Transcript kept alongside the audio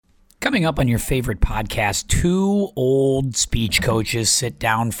Coming up on your favorite podcast, two old speech coaches sit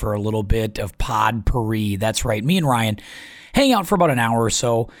down for a little bit of podpurri. That's right, me and Ryan hang out for about an hour or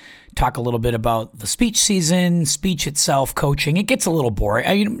so, talk a little bit about the speech season, speech itself, coaching. It gets a little boring.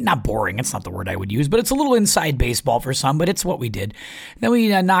 I mean, not boring, it's not the word I would use, but it's a little inside baseball for some, but it's what we did. Then we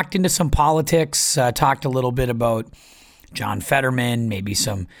knocked into some politics, talked a little bit about John Fetterman, maybe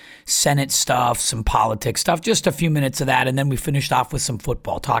some Senate stuff, some politics stuff, just a few minutes of that. And then we finished off with some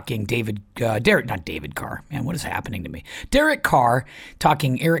football, talking Derek Carr. Man, what is happening to me? Derek Carr,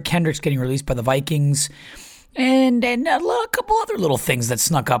 talking Eric Kendricks getting released by the Vikings, and a couple other little things that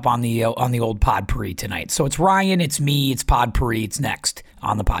snuck up on the old podpurri tonight. So it's Ryan, it's me, it's podpurri, it's next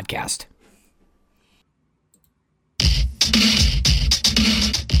on the podcast.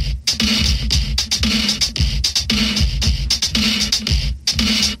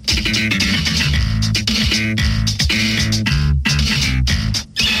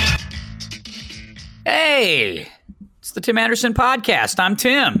 Hey, it's the Tim Anderson Podcast. I'm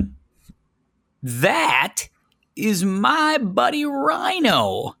Tim. That is my buddy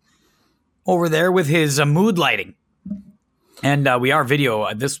Rhino over there with his mood lighting. And we are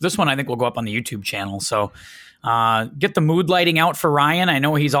video. This one I think will go up on the YouTube channel. So get the mood lighting out for Ryan. I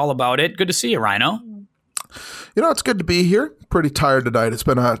know he's all about it. Good to see you, Rhino. You know, it's good to be here. Pretty tired tonight. It's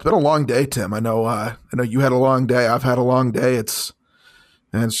been a long day, Tim. I know you had a long day. I've had a long day. It's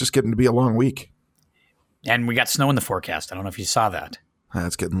just getting to be a long week. And we got snow in the forecast. I don't know if you saw that.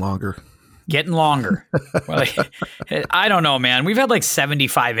 It's getting longer. Getting longer. Well, I don't know, man. We've had like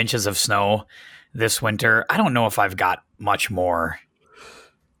 75 inches of snow this winter. I don't know if I've got much more.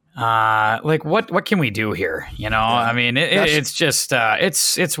 What can we do here? You know, yeah. I mean, it's just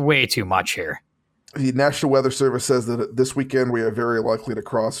it's way too much here. The National Weather Service says that this weekend we are very likely to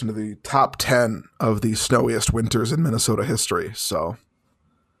cross into the top 10 of the snowiest winters in Minnesota history. So.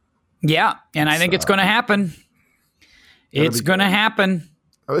 Yeah, and I think it's going to happen. It's going to happen.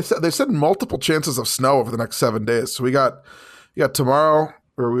 They said multiple chances of snow over the next 7 days. So we got tomorrow,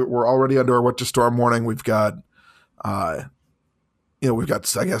 or we're already under our winter storm warning. We've got, I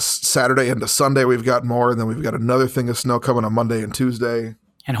guess Saturday into Sunday we've got more, and then we've got another thing of snow coming on Monday and Tuesday.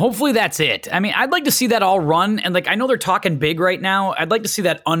 And hopefully that's it. I mean, I'd like to see that all run, and I know they're talking big right now. I'd like to see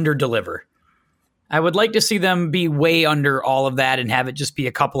that under deliver. I would like to see them be way under all of that and have it just be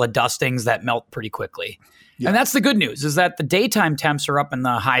a couple of dustings that melt pretty quickly. Yeah. And that's the good news, is that the daytime temps are up in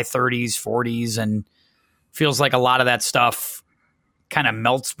the high 30s, 40s, and feels like a lot of that stuff kind of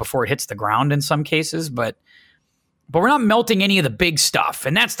melts before it hits the ground in some cases. But we're not melting any of the big stuff,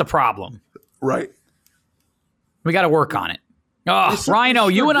 and that's the problem. Right. We got to work on it. Oh, Rhino,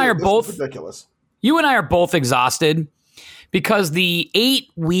 you and I are both ridiculous. You and I are both exhausted because the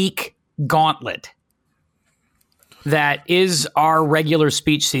 8-week gauntlet that is our regular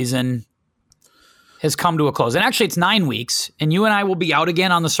speech season has come to a close. And actually it's 9 weeks, and you and I will be out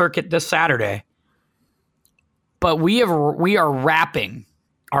again on the circuit this Saturday. But we are wrapping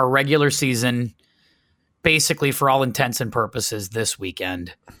our regular season basically for all intents and purposes this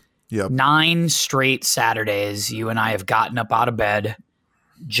weekend. Yep. 9 straight Saturdays you and I have gotten up out of bed,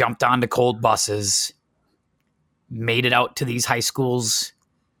 jumped onto cold buses, made it out to these high schools,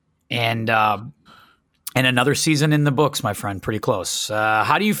 and another season in the books, my friend, pretty close.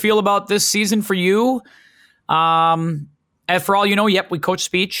 How do you feel about this season for you? And for all you know, yep, we coach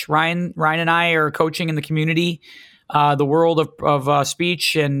speech. Ryan and I are coaching in the community, the world of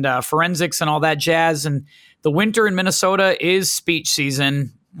speech and forensics and all that jazz. And the winter in Minnesota is speech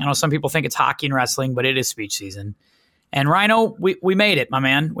season. I know some people think it's hockey and wrestling, but it is speech season. And Rhino, we made it, my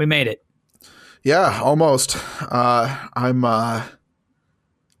man. We made it. Yeah, almost. I'm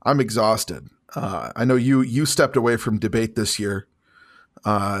exhausted. I know you stepped away from debate this year,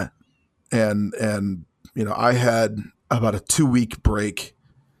 and you know I had about a 2-week break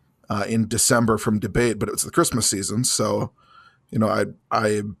in December from debate, but it was the Christmas season, so you know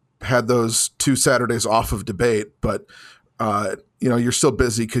I had those 2 Saturdays off of debate, but you know you're still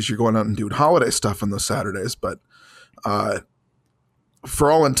busy because you're going out and doing holiday stuff on those Saturdays. But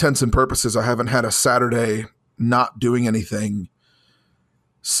for all intents and purposes, I haven't had a Saturday not doing anything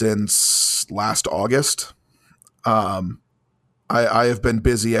since last August. I have been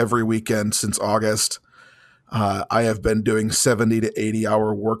busy every weekend since August. I have been doing 70 to 80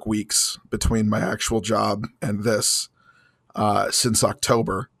 hour work weeks between my actual job and this since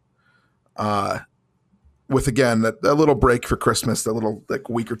October. With again, a little break for Christmas, a little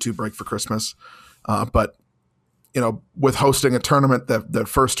week or 2 break for Christmas. But you know, with hosting a tournament, the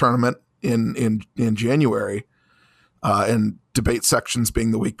first tournament in January, and debate sections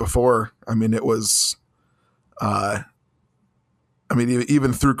being the week before, I mean, it was, I mean,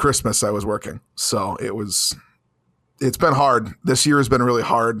 even through Christmas, I was working. So it's been hard. This year has been really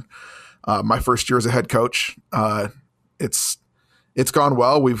hard. My first year as a head coach, it's gone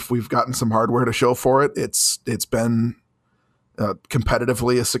well. We've gotten some hardware to show for it. It's been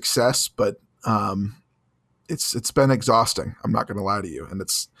competitively a success, but it's been exhausting. I'm not going to lie to you. And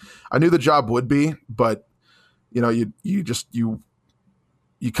I knew the job would be, but you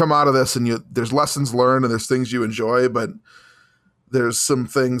come out of this and there's lessons learned and there's things you enjoy, but there's some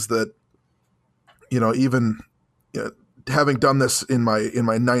things that, even having done this in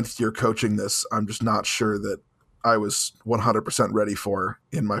my ninth year coaching this, I'm just not sure that I was 100% ready for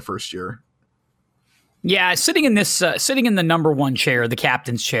in my first year. Yeah, sitting in the number one chair, the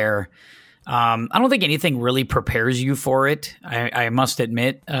captain's chair, I don't think anything really prepares you for it. I must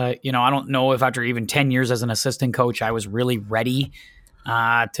admit, I don't know if after even 10 years as an assistant coach, I was really ready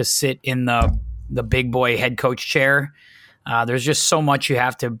to sit in the big boy head coach chair. There's just so much you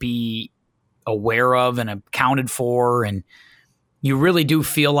have to be aware of and accounted for, and you really do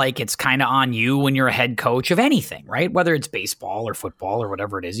feel like it's kind of on you when you're a head coach of anything, right? Whether it's baseball or football or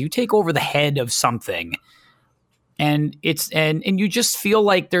whatever it is, you take over the head of something, and you just feel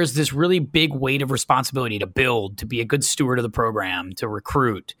like there's this really big weight of responsibility to build, to be a good steward of the program, to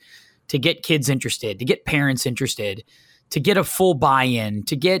recruit, to get kids interested, to get parents interested, to get a full buy-in,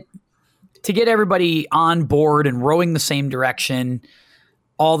 to get everybody on board and rowing the same direction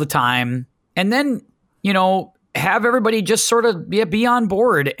all the time. And then, have everybody just sort of be on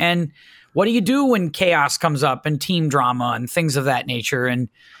board. And what do you do when chaos comes up and team drama and things of that nature? And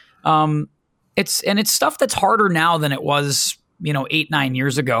it's stuff that's harder now than it was, 8-9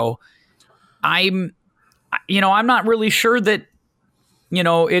 years ago. I'm not really sure that,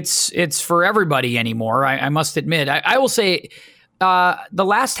 it's for everybody anymore. I must admit, I will say the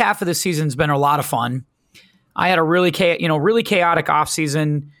last half of the season's been a lot of fun. I had a really chaotic off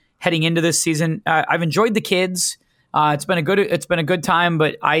season heading into this season. I've enjoyed the kids. It's been a good time,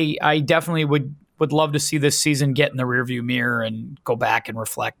 but I definitely would love to see this season get in the rearview mirror and go back and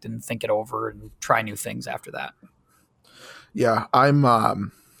reflect and think it over and try new things after that. Yeah,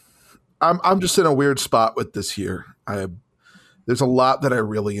 I'm just in a weird spot with this year. There's a lot that I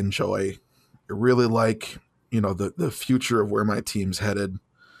really enjoy. I really like, the future of where my team's headed.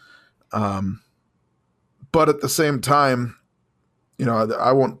 But at the same time,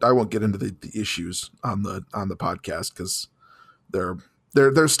 I won't get into the issues on the podcast because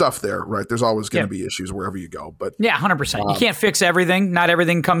there's stuff there, right? There's always going to be issues wherever you go. But yeah, 100%. You can't fix everything. Not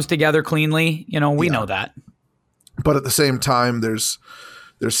everything comes together cleanly. We know that. But at the same time, there's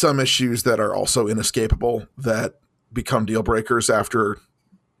some issues that are also inescapable that become deal breakers after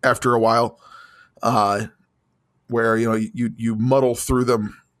a while, where you muddle through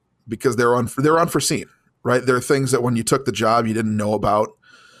them because they're unforeseen. Right. There are things that when you took the job, you didn't know about,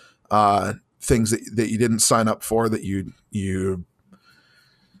 things that you didn't sign up for that you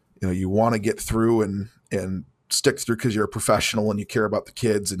want to get through and stick through because you're a professional and you care about the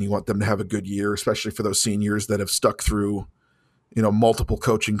kids and you want them to have a good year, especially for those seniors that have stuck through, multiple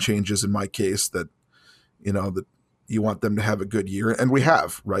coaching changes in my case that you want them to have a good year. And we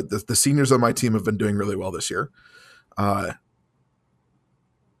have, right. The seniors on my team have been doing really well this year. But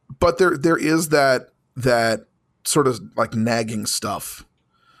there is that sort of like nagging stuff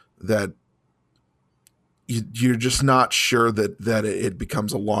that you're just not sure that it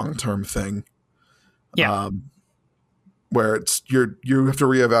becomes a long-term thing. Yeah. Where you have to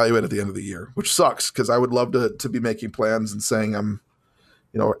reevaluate at the end of the year, which sucks because I would love to be making plans and saying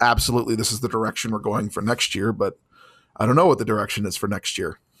absolutely this is the direction we're going for next year, but I don't know what the direction is for next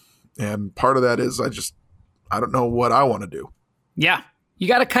year. And part of that is I don't know what I want to do. Yeah. You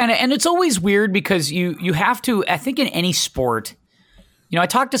got to kind of, and it's always weird because you have to, I think in any sport, I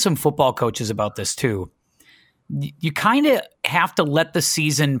talked to some football coaches about this too. You kind of have to let the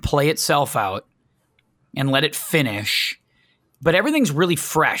season play itself out and let it finish. But everything's really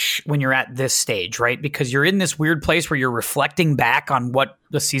fresh when you're at this stage, right? Because you're in this weird place where you're reflecting back on what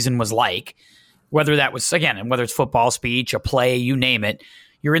the season was like, whether that was, again, and whether it's football, speech, a play, you name it.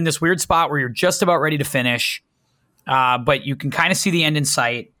 You're in this weird spot where you're just about ready to finish. But you can kind of see the end in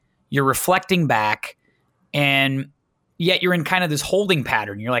sight. You're reflecting back, and yet you're in kind of this holding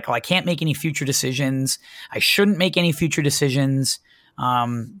pattern. You're like, I can't make any future decisions. I shouldn't make any future decisions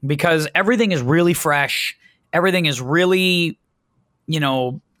because everything is really fresh. Everything is really,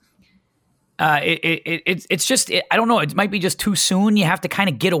 it's just, I don't know. It might be just too soon. You have to kind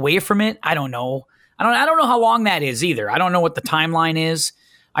of get away from it. I don't know. I don't know how long that is either. I don't know what the timeline is.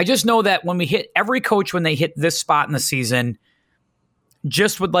 I just know that when every coach, when they hit this spot in the season,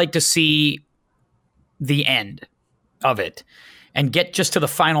 just would like to see the end of it. and get just to the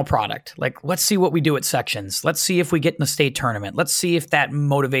final product. Like, let's see what we do at sections. Let's see if we get in the state tournament. Let's see if that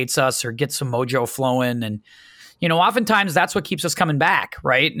motivates us or gets some mojo flowing. And, oftentimes that's what keeps us coming back,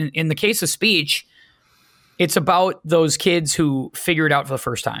 right? In the case of speech, it's about those kids who figure it out for the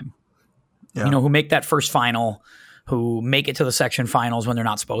first time, who make that first final, who make it to the section finals when they're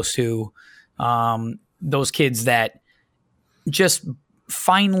not supposed to. Those kids that just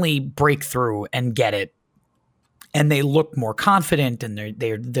finally break through and get it. And they look more confident, and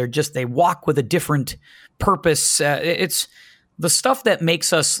they walk with a different purpose. It's the stuff that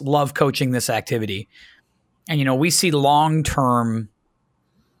makes us love coaching this activity. And, we see long-term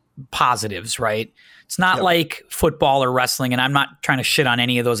positives, right? It's not like football or wrestling, and I'm not trying to shit on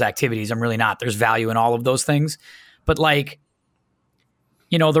any of those activities. I'm really not. There's value in all of those things. But the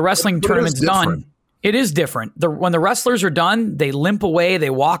wrestling tournament's done. It is different. When the wrestlers are done, they limp away,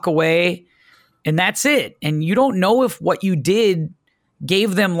 they walk away, and that's it. And you don't know if what you did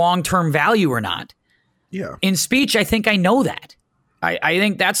gave them long-term value or not. Yeah. In speech, I think I know that. I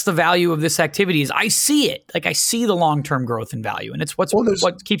think that's the value of this activity is I see it. Like, I see the long-term growth and value, and it's what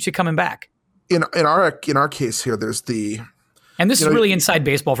keeps you coming back. In our case here, there's and this is really inside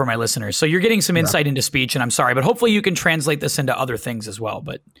baseball for my listeners. So you're getting some insight into speech, and I'm sorry, but hopefully you can translate this into other things as well.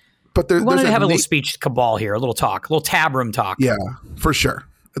 But we wanted to have a little speech cabal here, a little talk, a little tab room talk. Yeah, for sure.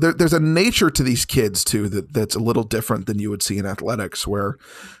 There's a nature to these kids too that's a little different than you would see in athletics, where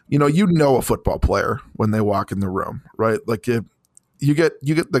a football player when they walk in the room, right? Like you get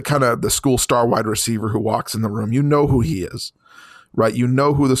the kind of the school star wide receiver who walks in the room. You know who he is, right? You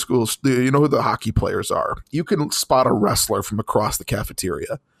know who who the hockey players are. You can spot a wrestler from across the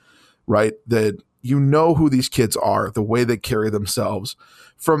cafeteria, right? That you know who these kids are, the way they carry themselves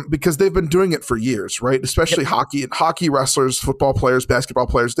because they've been doing it for years, right? Especially hockey wrestlers, football players, basketball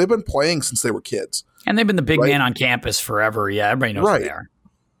players. They've been playing since they were kids. And they've been the big man on campus forever. Yeah, everybody knows who they are.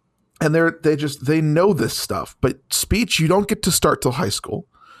 And they know this stuff. But speech, you don't get to start till high school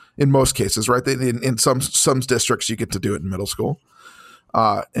in most cases, right? In some districts, you get to do it in middle school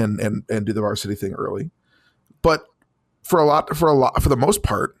and do the varsity thing early. But for the most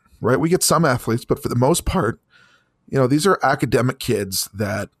part, right? We get some athletes, but for the most part, these are academic kids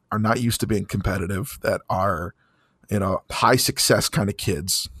that are not used to being competitive, that are, high success kind of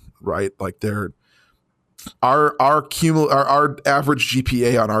kids, right? Like our average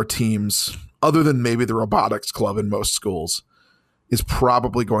GPA on our teams, other than maybe the robotics club in most schools, is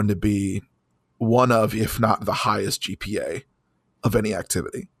probably going to be one of, if not the highest GPA of any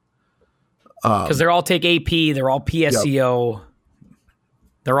activity. Because they all take AP, they're all PSEO. Yep.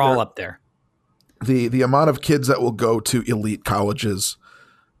 They're all up there. The amount of kids that will go to elite colleges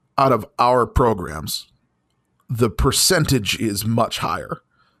out of our programs, the percentage is much higher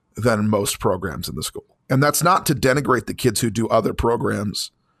than most programs in the school. And that's not to denigrate the kids who do other programs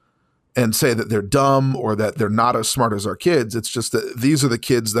and say that they're dumb or that they're not as smart as our kids. It's just that these are the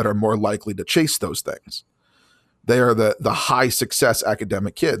kids that are more likely to chase those things. They are the high success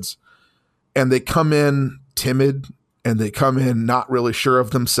academic kids. And they come in timid, and they come in not really sure of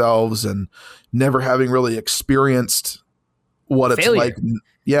themselves and never having really experienced what it's like.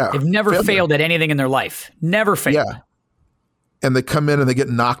 Yeah. They've never failed at anything in their life. Never failed. Yeah. And they come in and they get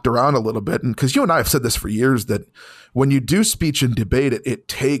knocked around a little bit. And because you and I have said this for years, that when you do speech and debate, it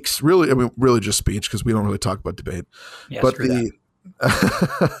takes really just speech, because we don't really talk about debate. Yeah, but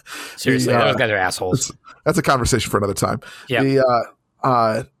seriously, those guys are assholes. That's a conversation for another time. Yeah.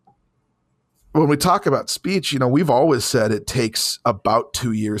 When we talk about speech, we've always said it takes about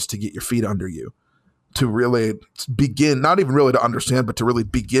 2 years to get your feet under you, to really begin, not even really to understand, but to really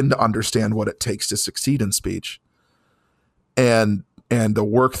begin to understand what it takes to succeed in speech, and the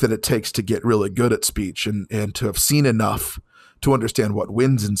work that it takes to get really good at speech, and to have seen enough to understand what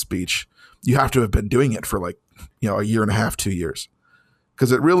wins in speech. You have to have been doing it for a year and a half, 2 years,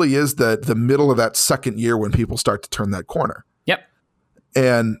 because it really is the middle of that second year when people start to turn that corner. Yep.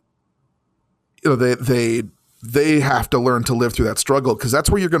 And they have to learn to live through that struggle, because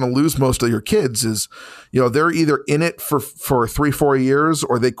that's where you're going to lose most of your kids is, they're either in it for 3-4 years,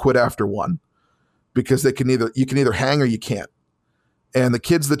 or they quit after one, because you can either hang or you can't. And the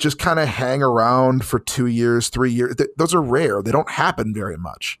kids that just kind of hang around for 2 years, 3 years, those are rare. They don't happen very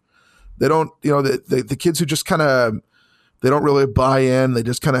much. They don't, the kids who just kind of, they don't really buy in. They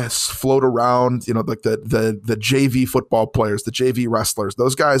just kind of float around, like the JV football players, the JV wrestlers,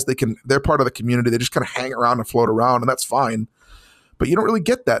 those guys, they're part of the community. They just kind of hang around and float around, and that's fine. But you don't really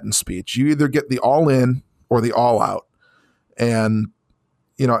get that in speech. You either get the all in or the all out. And,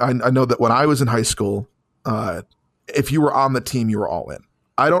 I know that when I was in high school, if you were on the team, you were all in.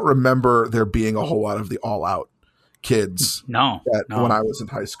 I don't remember there being a whole lot of the all out kids No. when I was in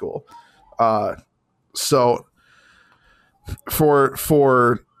high school. So for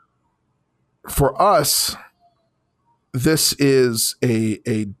us, this is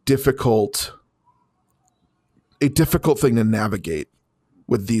a difficult thing to navigate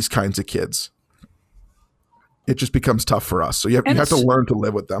with these kinds of kids. It just becomes tough for us. So you have to learn to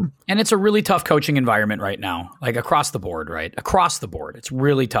live with them. And it's a really tough coaching environment right now, like across the board, right? Across the board. It's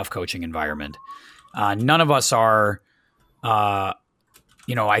really tough coaching environment. None of us are, I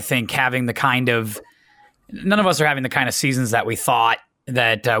think having the kind of seasons that we thought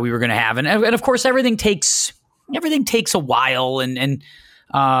that we were going to have. And of course, everything takes a while. And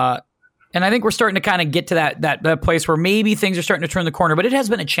I think we're starting to kind of get to that place where maybe things are starting to turn the corner, but it has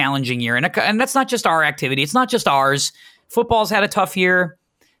been a challenging year. And that's not just our activity. It's not just ours. Football's had a tough year.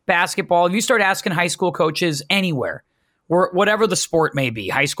 Basketball, if you start asking high school coaches anywhere, or whatever the sport may be,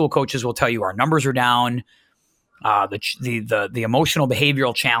 high school coaches will tell you our numbers are down. The emotional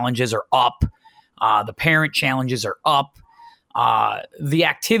behavioral challenges are up. The parent challenges are up. The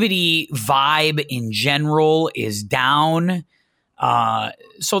activity vibe in general is down.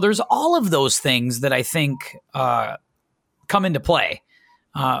 So there's all of those things that I think come into play.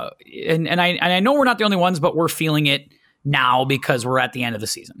 And I know we're not the only ones, but we're feeling it now because we're at the end of the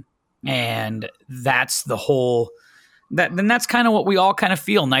season. And that's the whole then that's kind of what we all kind of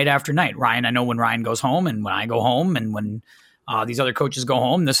feel night after night. Ryan, I know when Ryan goes home and when I go home and when these other coaches go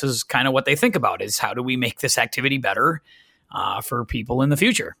home, this is kind of what they think about is how do we make this activity better for people in the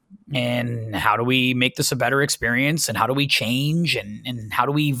future? And how do we make this a better experience? And how do we change? And how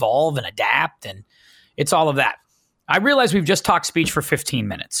do we evolve and adapt? And it's all of that. I realize we've just talked speech for 15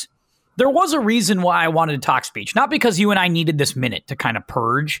 minutes. There was a reason why I wanted to talk speech, not because you and I needed this minute to kind of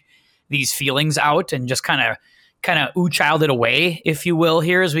purge these feelings out and just kind of ooh-child it away, if you will,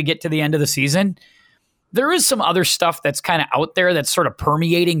 here as we get to the end of the season. There is some other stuff that's kind of out there that's sort of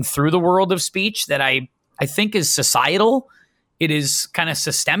permeating through the world of speech that I think is societal. It is kind of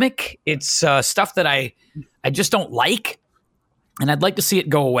systemic. It's stuff that I just don't like, and I'd like to see it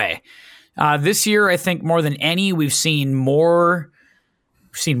go away. This year, I think more than any, we've seen more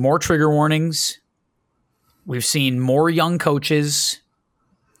trigger warnings. We've seen more young coaches.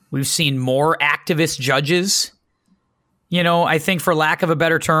 We've seen more activist judges. I think for lack of a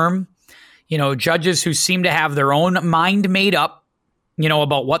better term, judges who seem to have their own mind made up,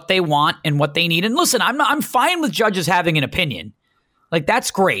 about what they want and what they need. And listen, I'm fine with judges having an opinion. Like, that's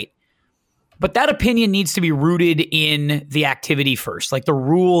great. But that opinion needs to be rooted in the activity first, like the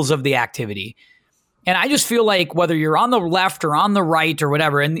rules of the activity. And I just feel like whether you're on the left or on the right or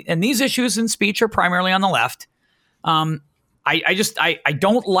whatever, and these issues in speech are primarily on the left, I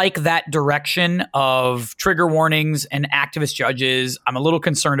don't like that direction of trigger warnings and activist judges. I'm a little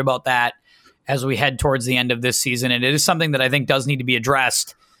concerned about that as we head towards the end of this season. And it is something that I think does need to be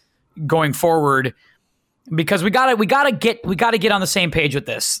addressed going forward, because we gotta get on the same page with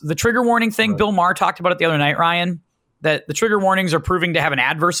this. The trigger warning thing, right. Bill Maher talked about it the other night, Ryan, that the trigger warnings are proving to have an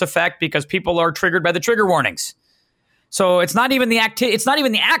adverse effect because people are triggered by the trigger warnings. So it's not even the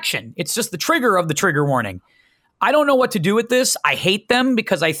action. It's just the trigger of the trigger warning. I don't know what to do with this. I hate them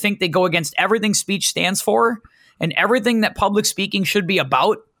because I think they go against everything speech stands for and everything that public speaking should be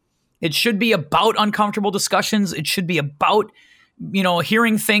about. It should be about uncomfortable discussions. It should be about,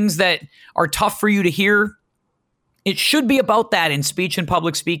 hearing things that are tough for you to hear. It should be about that in speech and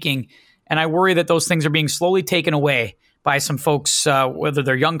public speaking. And I worry that those things are being slowly taken away by some folks, whether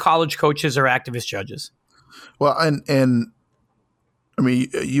they're young college coaches or activist judges. Well, and I mean,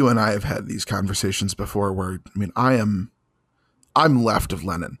 you and I have had these conversations before where, I'm left of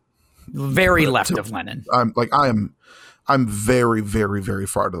Lenin. Very left of Lenin. I'm very, very, very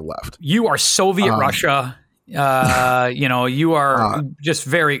far to the left. You are Soviet Russia. You are just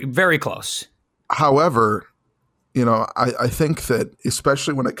very, very close. However, I think that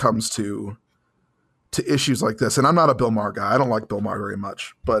especially when it comes to issues like this, and I'm not a Bill Maher guy. I don't like Bill Maher very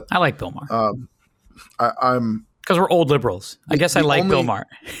much, but I like Bill Maher. I'm because we're old liberals. I guess I like Bill Maher.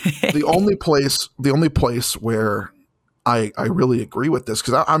 the only place where I really agree with this,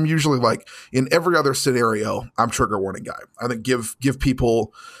 because I'm usually like in every other scenario, I'm trigger warning guy. I think give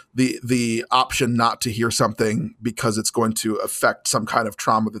people the option not to hear something because it's going to affect some kind of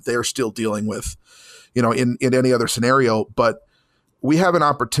trauma that they're still dealing with, in any other scenario. But we have an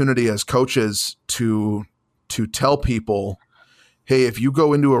opportunity as coaches to tell people, hey, if you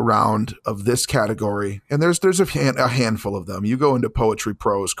go into a round of this category, and there's a handful of them, you go into poetry,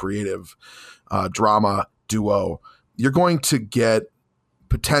 prose, creative, drama, duo, you're going to get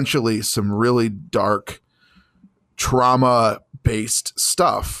potentially some really dark trauma-based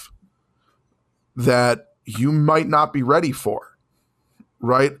stuff that, you might not be ready for,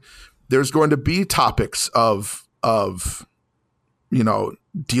 right? There's going to be topics of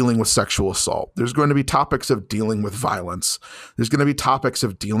dealing with sexual assault. There's going to be topics of dealing with violence. There's going to be topics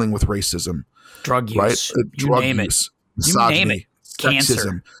of dealing with racism, drug use, right? Drug use, misogyny,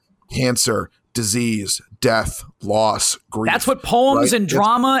 cancer, disease, death, loss, grief. That's what poems and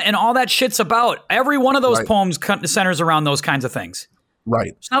drama and all that shit's about. Every one of those poems centers around those kinds of things.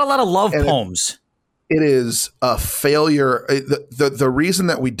 Right. There's not a lot of love poems. It is a failure. The reason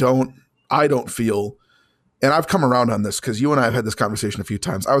that I don't feel, and I've come around on this because you and I have had this conversation a few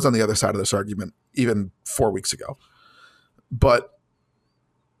times. I was on the other side of this argument even 4 weeks ago. But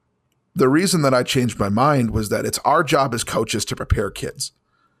the reason that I changed my mind was that it's our job as coaches to prepare kids.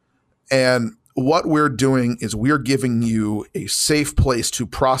 And what we're doing is we're giving you a safe place to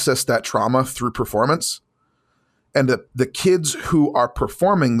process that trauma through performance. And the kids who are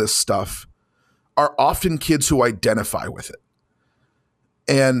performing this stuff are often kids who identify with it.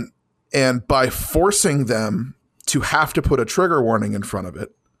 And by forcing them to have to put a trigger warning in front of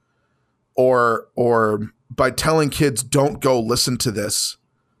it, or by telling kids don't go listen to this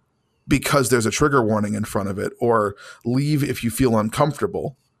because there's a trigger warning in front of it, or leave if you feel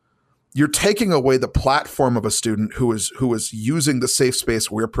uncomfortable, you're taking away the platform of a student who is using the safe space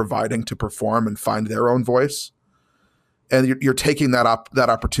we're providing to perform and find their own voice. And you're taking that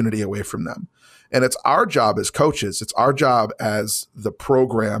opportunity away from them. And it's our job as coaches, it's our job as the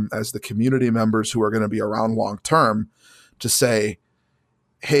program, as the community members who are going to be around long term, to say,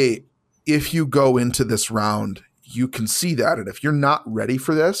 hey, if you go into this round, you can see that. And if you're not ready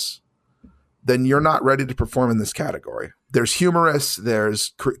for this, then you're not ready to perform in this category. There's humorous,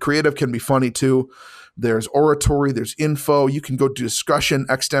 there's creative can be funny too. There's oratory, there's info. You can go do discussion,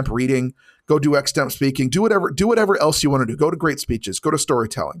 extemp reading, go do extemp speaking, do whatever else you want to do. Go to great speeches, go to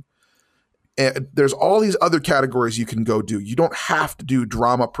storytelling. And there's all these other categories you can go do. You don't have to do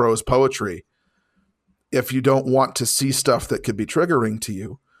drama, prose, poetry if you don't want to see stuff that could be triggering to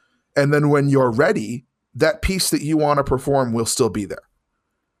you. And then when you're ready, that piece that you want to perform will still be there.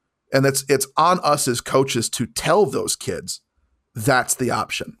 And it's on us as coaches to tell those kids that's the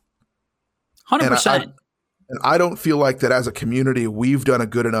option. 100%. And I don't feel like that as a community, we've done a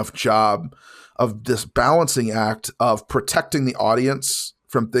good enough job of this balancing act of protecting the audience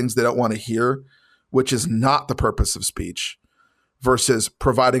from things they don't want to hear, which is not the purpose of speech, versus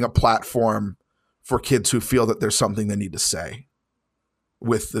providing a platform for kids who feel that there's something they need to say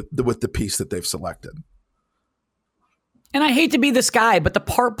with the piece that they've selected. And I hate to be this guy, but the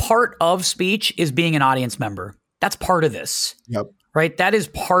part of speech is being an audience member. That's part of this. Yep. Right? That is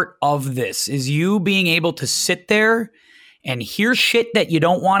part of this, is you being able to sit there and hear shit that you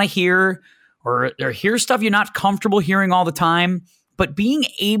don't want to hear, or hear stuff you're not comfortable hearing all the time, but being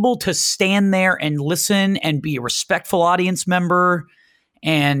able to stand there and listen and be a respectful audience member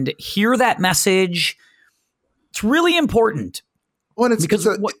and hear that message. It's really important. Well,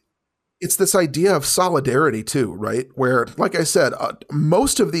 it's this idea of solidarity too, right? Where, like I said,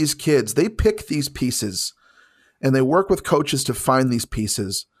 most of these kids, they pick these pieces and they work with coaches to find these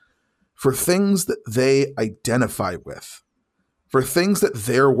pieces for things that they identify with, for things that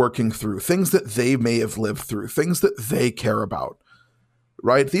they're working through, things that they may have lived through, things that they care about,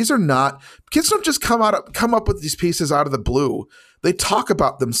 right? These are not, kids don't just come up with these pieces out of the blue. They talk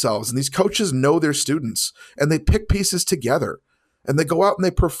about themselves, and these coaches know their students, and they pick pieces together. And they go out and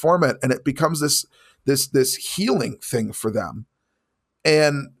they perform it, and it becomes this healing thing for them.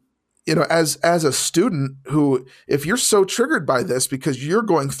 And as a student who, if you're so triggered by this because you're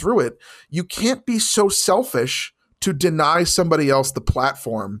going through it, you can't be so selfish to deny somebody else the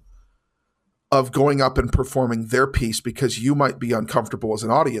platform of going up and performing their piece because you might be uncomfortable as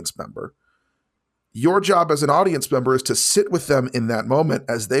an audience member. Your job as an audience member is to sit with them in that moment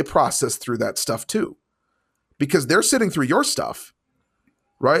as they process through that stuff too. Because they're sitting through your stuff,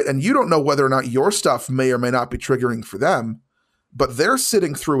 right? And you don't know whether or not your stuff may or may not be triggering for them, but they're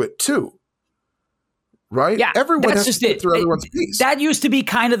sitting through it too, right? Yeah, everyone has to sit through everyone's piece. That used to be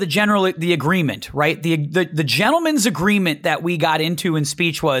kind of the agreement, right? The gentleman's agreement that we got into in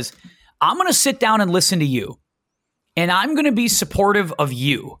speech was, I'm going to sit down and listen to you, and I'm going to be supportive of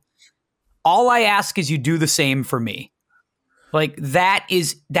you. All I ask is you do the same for me. Like that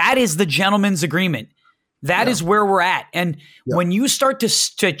is the gentleman's agreement. That is where we're at. And when you start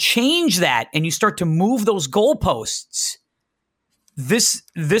to change that and you start to move those goalposts, this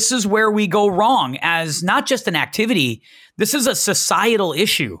is where we go wrong as not just an activity. This is a societal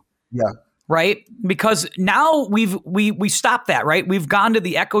issue. Yeah. Right? Because now we stopped that, right? We've gone to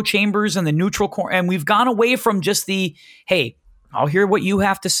the echo chambers and the neutral corner, and we've gone away from just the, hey, I'll hear what you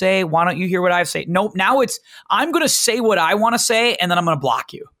have to say. Why don't you hear what I have to say? Nope. Now I'm going to say what I want to say, and then I'm going to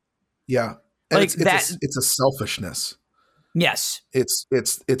block you. Yeah. And it's a selfishness. Yes. It's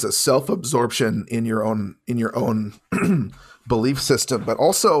a self-absorption in your own belief system, but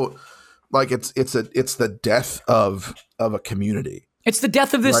also like it's the death of a community. It's the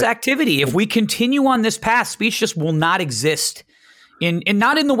death of this activity. If we continue on this path, speech just will not exist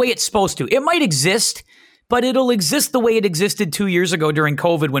not in the way it's supposed to. It might exist, but it'll exist the way it existed 2 years ago during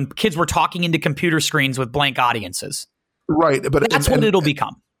COVID when kids were talking into computer screens with blank audiences. Right. But that's what it'll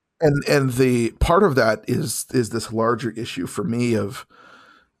become. And the part of that is this larger issue for me of,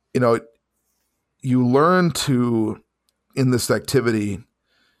 you learn to, in this activity,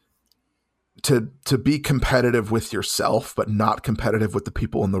 to be competitive with yourself, but not competitive with the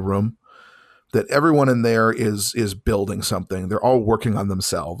people in the room. That everyone in there is building something. They're all working on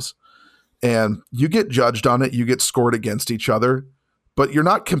themselves. And you get judged on it. You get scored against each other, but you're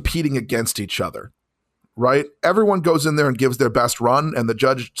not competing against each other, right? Everyone goes in there and gives their best run, and the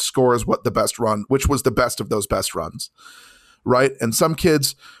judge scores which was the best of those best runs, right? And some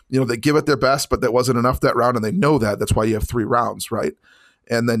kids, they give it their best, but that wasn't enough that round, and they know that. That's why you have 3 rounds, right?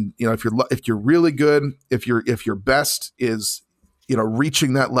 And then, if you're really good, if your best is,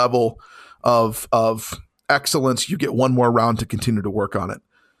 reaching that level of excellence, you get 1 more round to continue to work on it.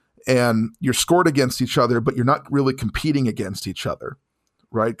 And you're scored against each other, but you're not really competing against each other,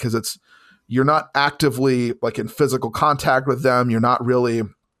 right? Because you're not actively like in physical contact with them. You're not really,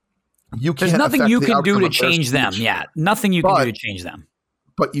 there's nothing you can do to change them. Yeah. Nothing you can do to change them.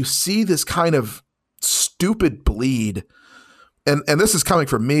 But you see this kind of stupid bleed. And this is coming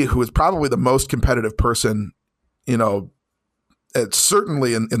from me, who is probably the most competitive person, it's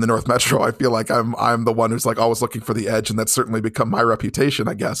certainly in the North Metro. I feel like I'm the one who's like always looking for the edge, and that's certainly become my reputation,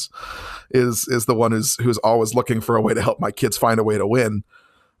 I guess, is the one who's always looking for a way to help my kids find a way to win.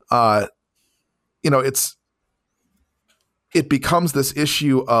 It becomes this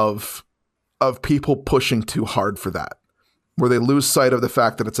issue of people pushing too hard for that, where they lose sight of the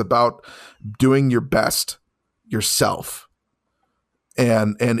fact that it's about doing your best yourself.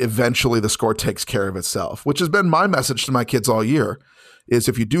 And eventually the score takes care of itself, which has been my message to my kids all year, is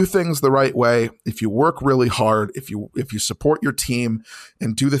if you do things the right way, if you work really hard, if you support your team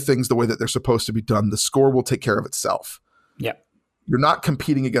and do the things the way that they're supposed to be done, the score will take care of itself. Yeah. You're not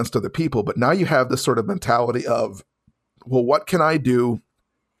competing against other people, but now you have this sort of mentality of, well, what can I do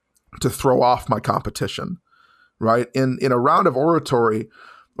to throw off my competition, right? In a round of oratory,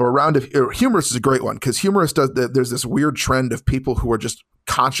 or a round of humorous is a great one, because humorous there's this weird trend of people who are just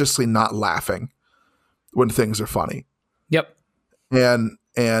consciously not laughing when things are funny. Yep. And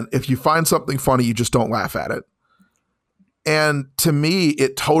if you find something funny, you just don't laugh at it. And to me,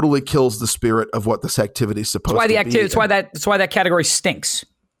 it totally kills the spirit of what this activity is supposed to be. That's why that category stinks.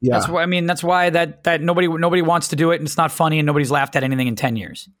 Yeah. That's why that nobody wants to do it, and it's not funny, and nobody's laughed at anything in 10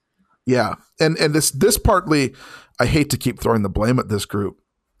 years. Yeah. And this partly, I hate to keep throwing the blame at this group.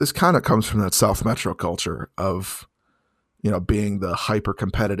 This kind of comes from that South Metro culture of, being the hyper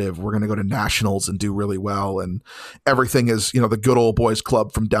competitive. We're going to go to nationals and do really well. And everything is, the good old boys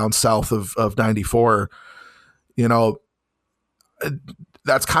club from down south of 94.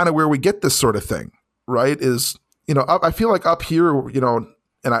 That's kind of where we get this sort of thing, right? Is, I feel like up here, and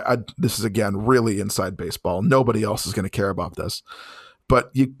I this is again, really inside baseball. Nobody else is going to care about this,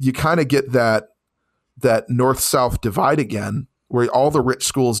 but you kind of get that north-south divide again, where all the rich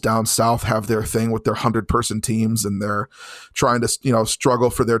schools down south have their thing with their 100-person teams, and they're trying to, struggle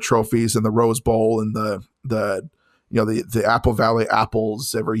for their trophies in the Rose Bowl and the Apple Valley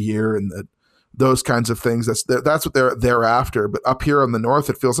Apples every year, and those kinds of things. That's what they're after. But up here in the north,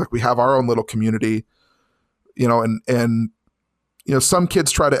 it feels like we have our own little community, and some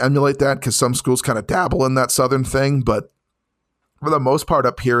kids try to emulate that because some schools kind of dabble in that southern thing, but for the most part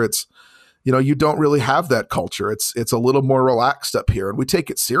up here, it's, you don't really have that culture. It's a little more relaxed up here, and we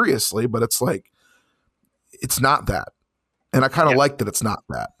take it seriously, but it's like, it's not that. And I kind of like that it's not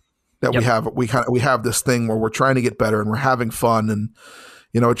that we have this thing where we're trying to get better and we're having fun. And,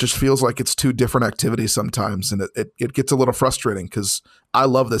 it just feels like it's 2 different activities sometimes. And it gets a little frustrating because I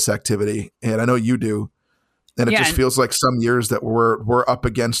love this activity and I know you do. And it just feels like some years that we're up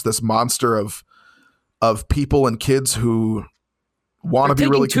against this monster of people and kids who want to be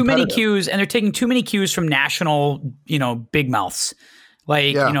really too many cues, and they're taking too many cues from national, big mouths.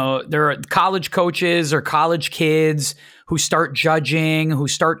 Like, there are college coaches or college kids who start judging, who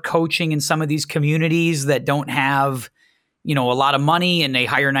start coaching in some of these communities that don't have, a lot of money, and they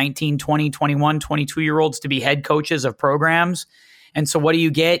hire 19, 20, 21, 22-year-olds to be head coaches of programs. And so what do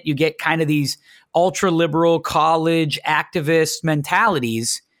you get? You get kind of these ultra liberal college activist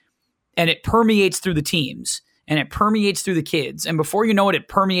mentalities, and it permeates through the teams and it permeates through the kids. And before you know it, it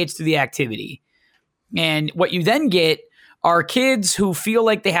permeates through the activity. And what you then get are kids who feel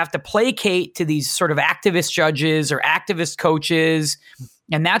like they have to placate to these sort of activist judges or activist coaches.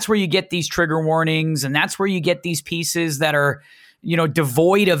 And that's where you get these trigger warnings. And that's where you get these pieces that are,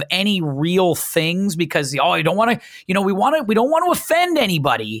 devoid of any real things because, you don't want to, we don't want to offend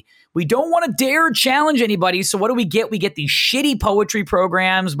anybody. We don't want to dare challenge anybody. So what do we get? We get these shitty poetry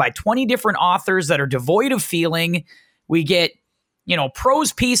programs by 20 different authors that are devoid of feeling. We get,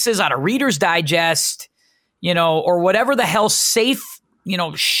 prose pieces out of Reader's Digest, or whatever the hell safe,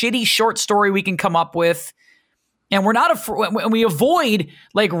 shitty short story we can come up with. And we're not, we avoid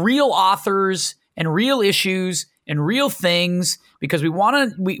like real authors and real issues and real things because we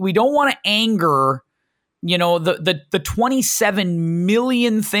don't want to anger, the 27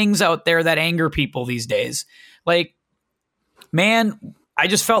 million things out there that anger people these days. Like, man, I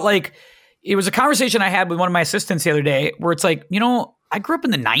just felt like it was a conversation I had with one of my assistants the other day where it's like, I grew up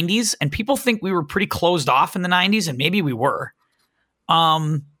in the 90s and people think we were pretty closed off in the 90s, and maybe we were.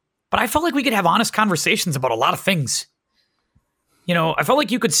 But I felt like we could have honest conversations about a lot of things. I felt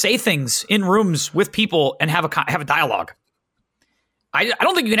like you could say things in rooms with people and have a dialogue. I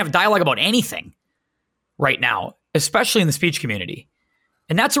don't think you can have a dialogue about anything right now, especially in the speech community.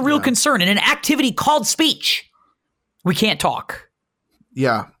 And that's a real concern. In an activity called speech, we can't talk.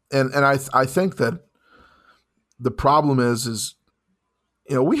 Yeah. And I think that the problem is,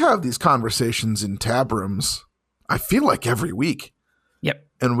 we have these conversations in tab rooms, I feel like every week. Yep.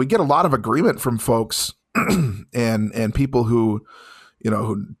 And we get a lot of agreement from folks and people who,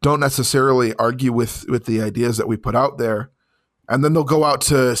 who don't necessarily argue with the ideas that we put out there. And then they'll go out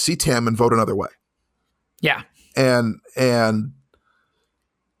to CTAM and vote another way. Yeah. And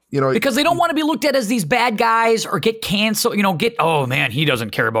because they don't want to be looked at as these bad guys or get canceled, oh man, he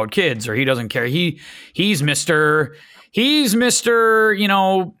doesn't care about kids, or he doesn't care. He's Mr.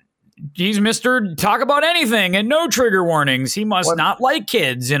 Talk about anything and no trigger warnings. He must not like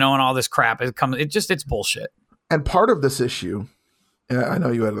kids, and all this crap. It's bullshit. And part of this issue, I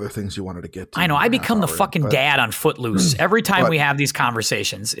know you had other things you wanted to get to. I know. I become the fucking dad on Footloose every time we have these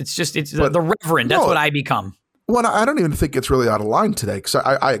conversations. The reverend. That's what I become. Well, I don't even think it's really out of line today, because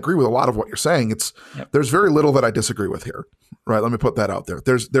I agree with a lot of what you're saying. There's very little that I disagree with here, right? Let me put that out there.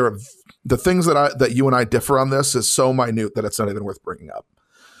 There are the things that you and I differ on this is so minute that it's not even worth bringing up.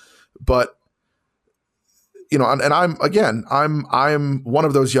 But and I'm one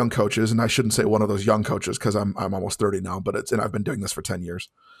of those young coaches, and I shouldn't say one of those young coaches because I'm almost 30 now, and I've been doing this for 10 years.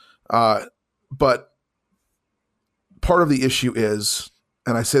 But part of the issue is,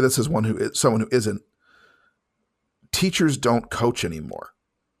 and I say this as someone who isn't, teachers don't coach anymore.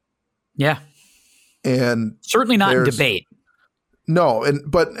 Yeah. And certainly not in debate. No. And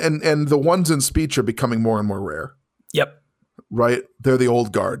the ones in speech are becoming more and more rare. Yep. Right. They're the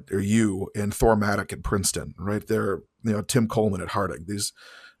old guard. They're you and Thor Maddock at Princeton, right? They're, Tim Coleman at Harding.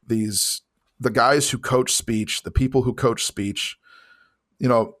 The guys who coach speech, the people who coach speech, we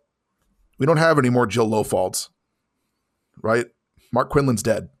don't have any more Jill Lofalds, right? Mark Quinlan's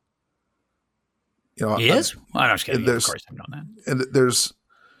dead. He is? Well, I'm just kidding. Of course I've known that.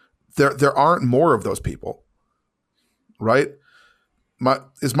 And there aren't more of those people, right?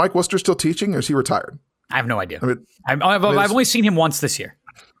 Is Mike Worcester still teaching, or is he retired? I have no idea. I've only seen him once this year.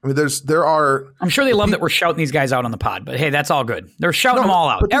 I mean, there are. I'm sure they love that we're shouting these guys out on the pod, but hey, that's all good. They're shouting them all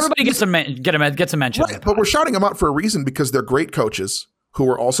out. Everybody gets a mention. Right, but we're shouting them out for a reason, because they're great coaches who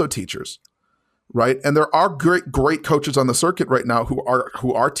are also teachers, right? And there are great coaches on the circuit right now who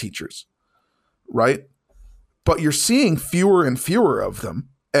are teachers, right? But you're seeing fewer and fewer of them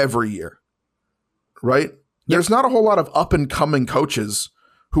every year, right? Yep. There's not a whole lot of up and coming coaches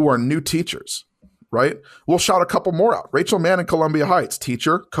who are new teachers. Right? We'll shout a couple more out. Rachel Mann in Columbia Heights,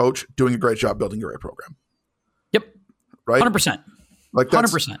 teacher, coach, doing a great job building your program. Yep. Right? 100%. Like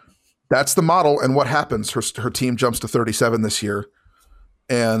 100%. That's the model. And what happens? Her team jumps to 37 this year.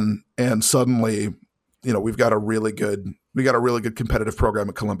 And suddenly, we've got a really good competitive program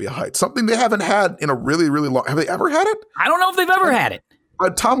at Columbia Heights. Something they haven't had in a really, really long. Have they ever had it? I don't know if they've ever had it.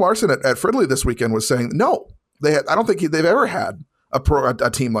 Tom Larson at Fridley this weekend was saying, no, I don't think they've ever had a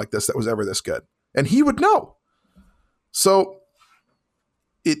team like this that was ever this good. And he would know. So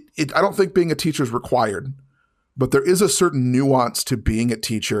I don't think being a teacher is required, but there is a certain nuance to being a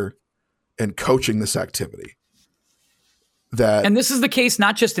teacher and coaching this activity. And this is the case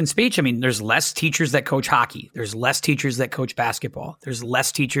not just in speech. I mean, there's less teachers that coach hockey. There's less teachers that coach basketball. There's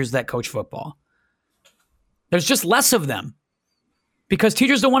less teachers that coach football. There's just less of them. because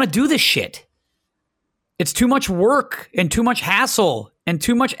teachers don't want to do this shit. It's too much work and too much hassle and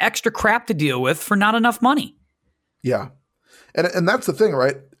too much extra crap to deal with for not enough money. Yeah. And that's the thing,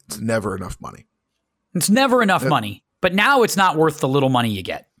 right? It's never enough money. It's never enough money. But now it's not worth the little money you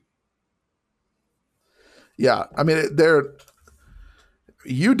get. Yeah. I mean,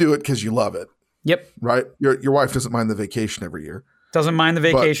 you do it because you love it. Yep. Right? Your wife doesn't mind the vacation every year. Doesn't mind the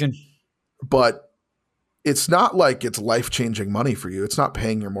vacation. But it's not like it's life-changing money for you. It's not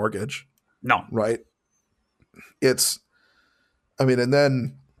paying your mortgage. No. Right? And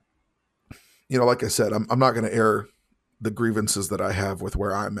then, like I said, I'm not going to air the grievances that I have with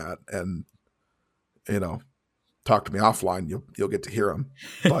where I'm at, and, talk to me offline. You'll get to hear them.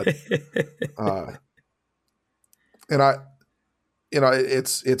 But,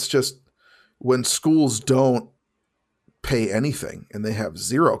 it's just when schools don't pay anything and they have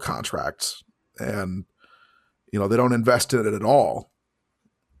zero contracts and, they don't invest in it at all.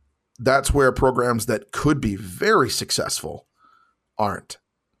 That's where programs that could be very successful aren't,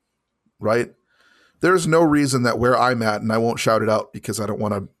 right? There's no reason that where I'm at, and I won't shout it out because I don't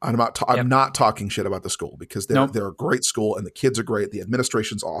want to, I'm not talking shit about the school because they're a great school and the kids are great. The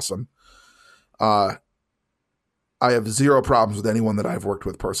administration's awesome. I have zero problems with anyone that I've worked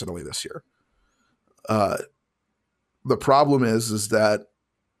with personally this year. The problem is that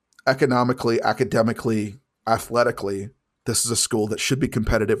economically, academically, athletically, this is a school that should be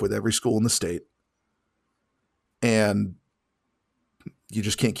competitive with every school in the state. And you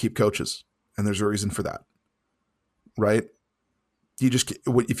just can't keep coaches. And there's a reason for that. Right?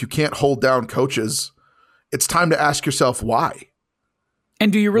 If you can't hold down coaches, it's time to ask yourself why.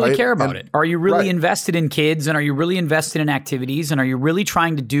 And do you really care about it? Are you really invested in kids, and are you really invested in activities, and are you really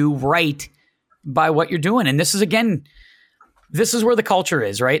trying to do right by what you're doing? And this is where the culture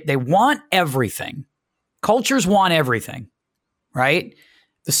is, right? They want everything. Cultures want everything, right?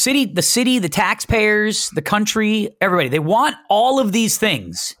 The city, the taxpayers, the country, everybody, they want all of these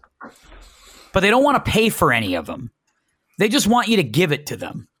things, but they don't want to pay for any of them. They just want you to give it to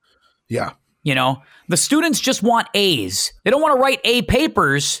them. Yeah. The students just want A's. They don't want to write A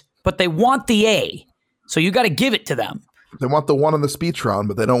papers, but they want the A. So you got to give it to them. They want the one in the speech round,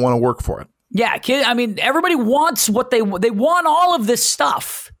 but they don't want to work for it. Yeah, kid. I mean, everybody wants what they want. All of this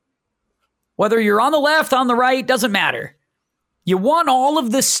stuff. Whether you're on the left, on the right, doesn't matter. You want all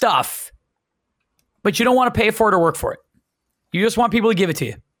of this stuff, but you don't want to pay for it or work for it. You just want people to give it to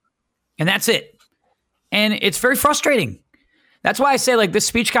you. And that's it. And it's very frustrating. That's why I say, this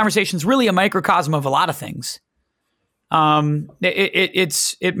speech conversation is really a microcosm of a lot of things.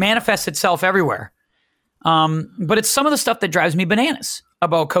 It manifests itself everywhere. But it's some of the stuff that drives me bananas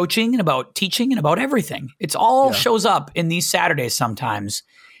about coaching and about teaching and about everything. It's all shows up in these Saturdays sometimes.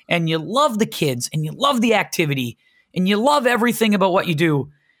 And you love the kids and you love the activity and you love everything about what you do.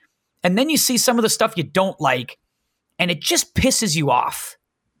 And then you see some of the stuff you don't like and it just pisses you off.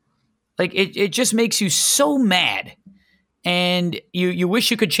 It just makes you so mad. And you wish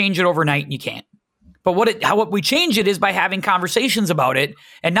you could change it overnight and you can't. But what we change it is by having conversations about it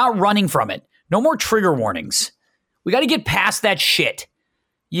and not running from it. No more trigger warnings. We got to get past that shit.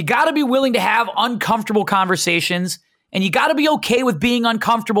 You got to be willing to have uncomfortable conversations, and you got to be okay with being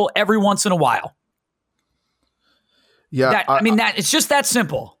uncomfortable every once in a while. Yeah. It's just that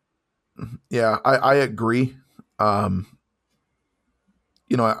simple. Yeah, I agree. I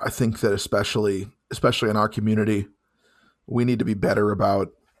think that especially in our community, we need to be better about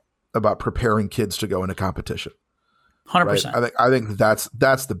preparing kids to go into competition. 100%. Right? I think that's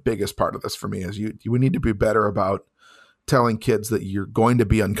the biggest part of this for me is we need to be better about telling kids that you're going to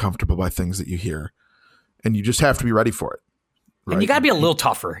be uncomfortable by things that you hear, and you just have to be ready for it. Right? And you got to be a little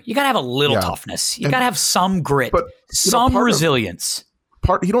tougher. You got to have a little toughness. You got to have some grit, some resilience.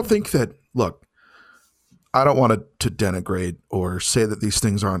 You don't think that, look, I don't want to denigrate or say that these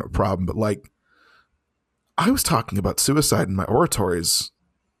things aren't a problem, but I was talking about suicide in my oratories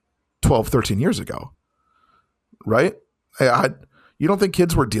 12, 13 years ago, right? You don't think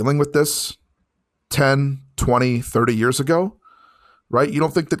kids were dealing with this 10, 20, 30 years ago, right? You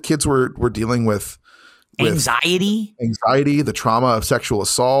don't think that kids were dealing with anxiety, the trauma of sexual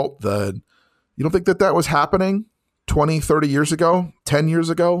assault, you don't think that was happening 20, 30 years ago, 10 years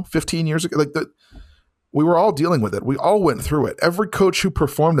ago, 15 years ago? We were all dealing with it. We all went through it. Every coach who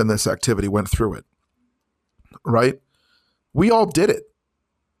performed in this activity went through it, right? We all did it.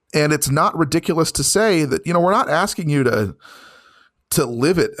 And it's not ridiculous to say that, we're not asking you to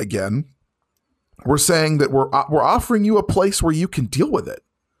live it again. We're saying that we're offering you a place where you can deal with it.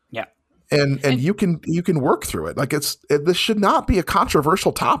 Yeah. And you can work through it. This should not be a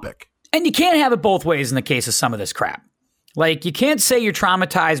controversial topic. And you can't have it both ways in the case of some of this crap. Like, you can't say you're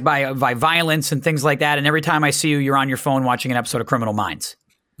traumatized by violence and things like that, and every time I see you, you're on your phone watching an episode of Criminal Minds.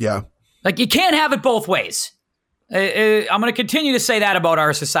 Yeah. Like, you can't have it both ways. I'm going to continue to say that about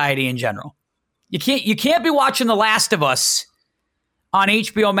our society in general. You can't be watching The Last of Us on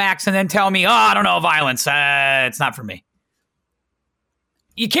HBO Max and then tell me, oh, I don't know, violence. It's not for me.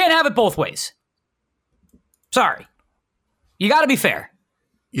 You can't have it both ways. Sorry. You got to be fair.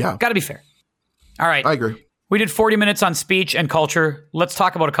 Yeah. Got to be fair. All right. I agree. We did 40 minutes on speech and culture. Let's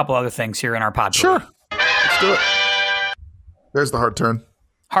talk about a couple other things here in our podcast. Sure. Let's do it. There's the hard turn.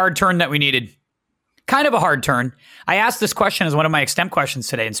 Hard turn that we needed. Kind of a hard turn. I asked this question as one of my extemp questions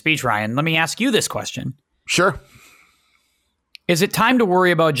today in speech, Ryan. Let me ask you this question. Sure. Is it time to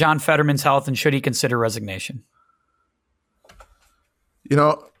worry about John Fetterman's health, and should he consider resignation? You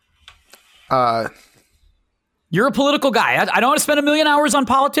know, you're a political guy. I don't want to spend a million hours on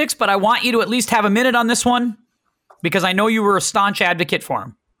politics, but I want you to at least have a minute on this one because I know you were a staunch advocate for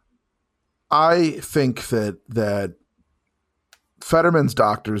him. I think that Fetterman's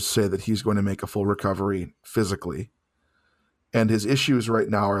doctors say that he's going to make a full recovery physically, and his issues right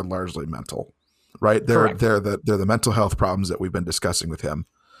now are largely mental. Right? They're the mental health problems that we've been discussing with him.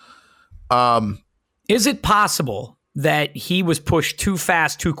 Is it possible that he was pushed too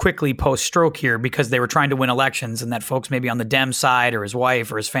fast, too quickly post-stroke here because they were trying to win elections, and that folks maybe on the Dem side or his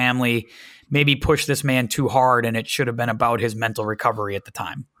wife or his family maybe pushed this man too hard, and it should have been about his mental recovery at the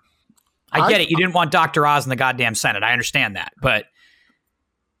time? I get it. You didn't want Dr. Oz in the goddamn Senate. I understand that. But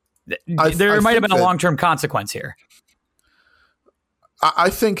there might have been a long-term consequence here. I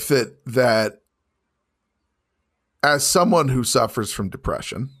think that as someone who suffers from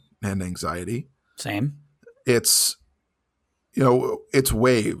depression and anxiety, same, it's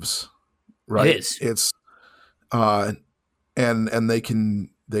waves, right? It is. It's and they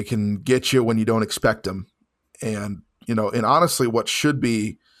can get you when you don't expect them, and honestly, what should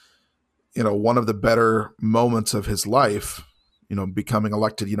be one of the better moments of his life, becoming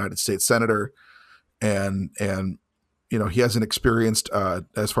elected United States Senator, and he hasn't experienced,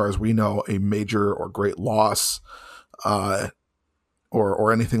 as far as we know, a major or great loss,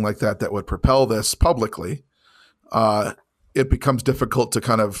 or anything like that would propel this publicly. It becomes difficult to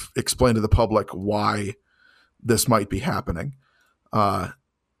kind of explain to the public why this might be happening. One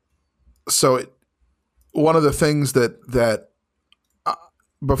of the things that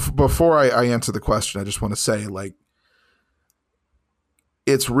before I answer the question, I just want to say, like,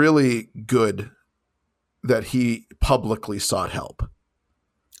 it's really good that he publicly sought help.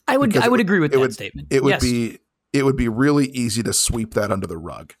 I would agree with that statement. It would be really easy to sweep that under the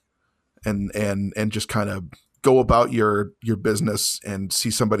rug and just kind of go about your business and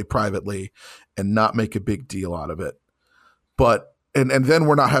see somebody privately and not make a big deal out of it. But and then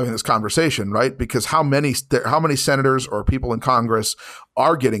we're not having this conversation, right? Because how many senators or people in Congress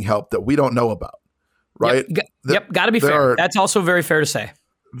are getting help that we don't know about, right? Yep, got to be fair. That's also very fair to say.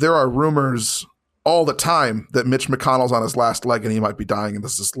 There are rumors all the time that Mitch McConnell's on his last leg and he might be dying and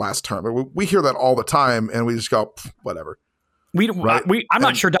this is his last term. We hear that all the time and we just go, whatever. I'm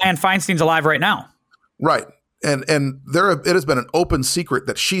not sure Dianne Feinstein's alive right now. Right. And it has been an open secret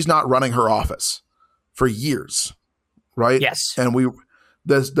that she's not running her office for years. Right. Yes. And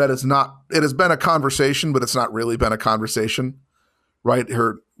it has been a conversation, but it's not really been a conversation. Right.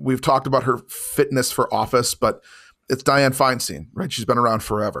 We've talked about her fitness for office, but it's Dianne Feinstein, right? She's been around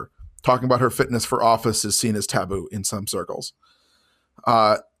forever. Talking about her fitness for office is seen as taboo in some circles.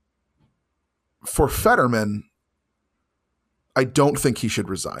 For Fetterman, I don't think he should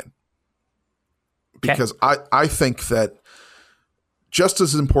resign. Because I think that just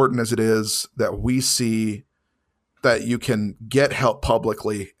as important as it is that we see that you can get help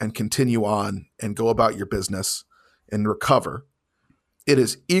publicly and continue on and go about your business and recover, it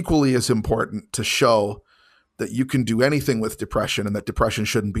is equally as important to show that you can do anything with depression and that depression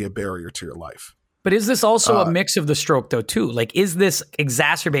shouldn't be a barrier to your life. But is this also a mix of the stroke though too? Like, is this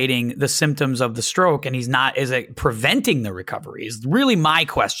exacerbating the symptoms of the stroke and is it preventing the recovery is really my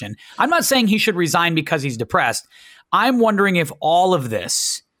question. I'm not saying he should resign because he's depressed. I'm wondering if all of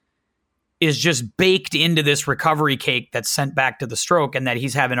this is just baked into this recovery cake that's sent back to the stroke and that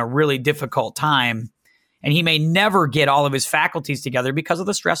he's having a really difficult time and he may never get all of his faculties together because of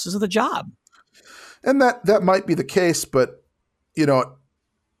the stresses of the job. And that might be the case, but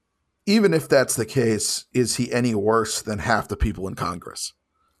even if that's the case, is he any worse than half the people in Congress?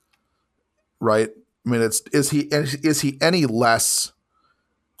 Right? I mean, is he any less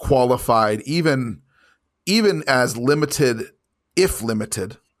qualified, even as limited, if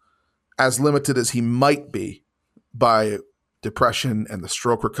limited, as limited as he might be by depression and the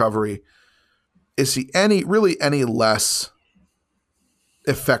stroke recovery? is he any less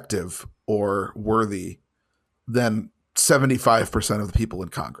effective or worthy than 75% of the people in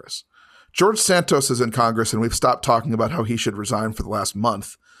Congress? George Santos is in Congress, and we've stopped talking about how he should resign for the last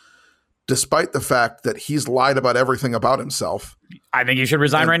month, despite the fact that he's lied about everything about himself. I think he should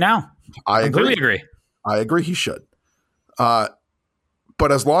resign right now. I completely agree. I agree he should.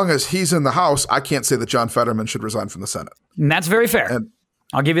 But as long as he's in the House, I can't say that John Fetterman should resign from the Senate. And that's very fair.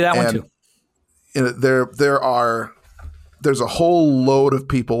 I'll give you that one too. There's a whole load of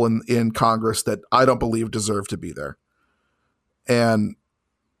people in Congress that I don't believe deserve to be there. And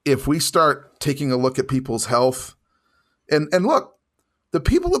if we start taking a look at people's health, and look, the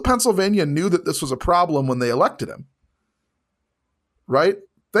people of Pennsylvania knew that this was a problem when they elected him, right?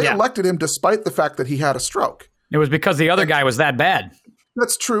 They elected him despite the fact that he had a stroke. It was because the other guy was that bad.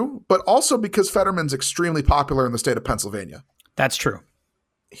 That's true, but also because Fetterman's extremely popular in the state of Pennsylvania. That's true.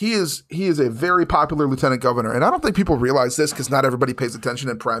 He is a very popular lieutenant governor, and I don't think people realize this because not everybody pays attention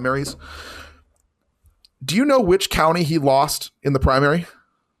in primaries. Do you know which county he lost in the primary?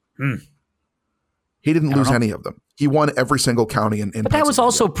 He didn't lose any of them. He won every single county in But that was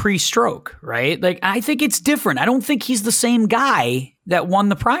also pre-stroke, right? Like, I think it's different. I don't think he's the same guy that won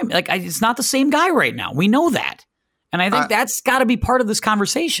the primary. Like, it's not the same guy right now. We know that. And I think that's got to be part of this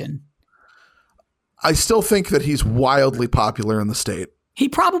conversation. I still think that he's wildly popular in the state. He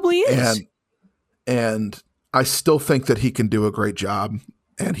probably is. And I still think that he can do a great job,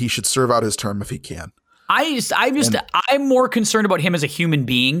 and he should serve out his term if he can. I'm more concerned about him as a human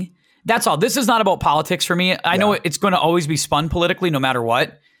being. That's all. This is not about politics for me. I know it's going to always be spun politically no matter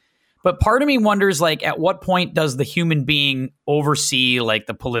what. But part of me wonders, like, at what point does the human being oversee, like,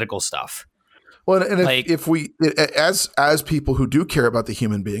 the political stuff? Well, and if we, as people who do care about the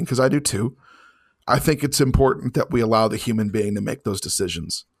human being, because I do too, I think it's important that we allow the human being to make those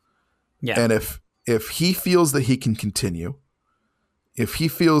decisions. Yeah. And if he feels that he can continue, if he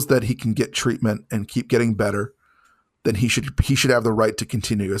feels that he can get treatment and keep getting better, then he should have the right to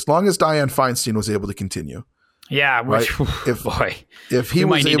continue, as long as Dianne Feinstein was able to continue. Yeah, which, right? If he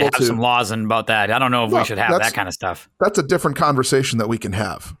was able to have some laws about that. I don't know if we should have that kind of stuff. That's a different conversation that we can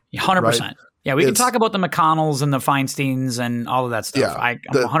have. 100%. Right? Yeah, we can talk about the McConnells and the Feinsteins and all of that stuff. Yeah, I'm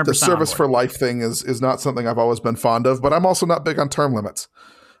 100% the service for life thing is not something I've always been fond of, but I'm also not big on term limits.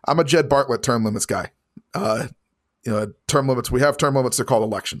 I'm a Jed Bartlett term limits guy. Term limits. We have term limits. They're called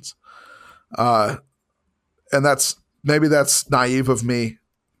elections, and that's naive of me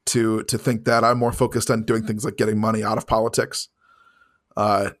to think that. I'm more focused on doing things like getting money out of politics,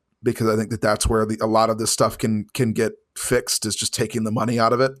 because I think that's where a lot of this stuff can get fixed, is just taking the money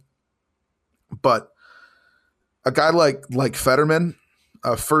out of it. But a guy like Fetterman,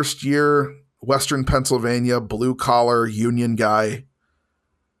 a first year Western Pennsylvania blue collar union guy,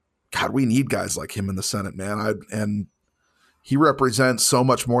 God, we need guys like him in the Senate, man. And he represents so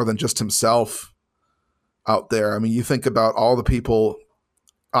much more than just himself out there. I mean, you think about all the people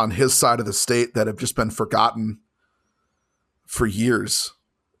on his side of the state that have just been forgotten for years.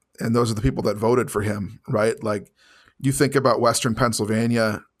 And those are the people that voted for him, right? Like, you think about Western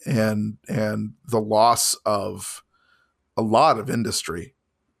Pennsylvania and the loss of a lot of industry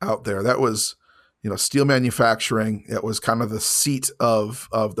out there. That was, steel manufacturing. It was kind of the seat of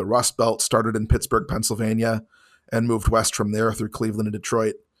the Rust Belt, started in Pittsburgh, Pennsylvania, and moved west from there through Cleveland and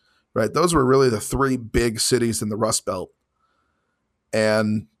Detroit, right? Those were really the three big cities in the Rust Belt.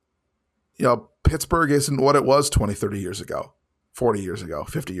 And, Pittsburgh isn't what it was 20, 30 years ago, 40 years ago,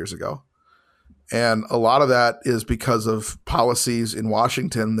 50 years ago. And a lot of that is because of policies in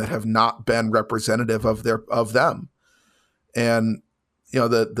Washington that have not been representative of them. And,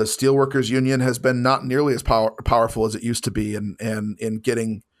 the Steelworkers Union has been not nearly as powerful as it used to be in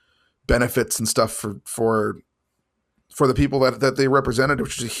getting benefits and stuff for the people that they represented,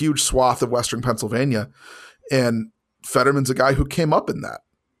 which is a huge swath of Western Pennsylvania. And Fetterman's a guy who came up in that,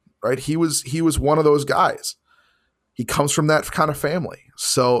 right? He was one of those guys. He comes from that kind of family.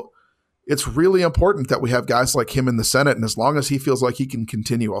 So it's really important that we have guys like him in the Senate. And as long as he feels like he can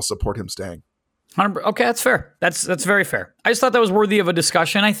continue, I'll support him staying. Okay, that's fair. That's very fair. I just thought that was worthy of a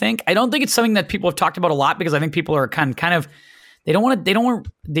discussion, I think. I don't think it's something that people have talked about a lot, because I think people are kind of they don't want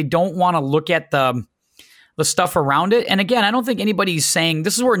to look at the stuff around it. And again, I don't think anybody's saying,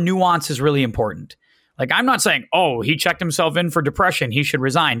 this is where nuance is really important. Like, I'm not saying, oh, he checked himself in for depression, he should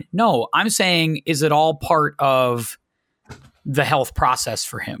resign. No, I'm saying, is it all part of the health process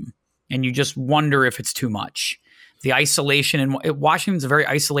for him? And you just wonder if it's too much. The isolation, and Washington's a very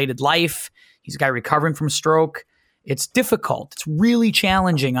isolated life. He's a guy recovering from stroke. It's difficult. It's really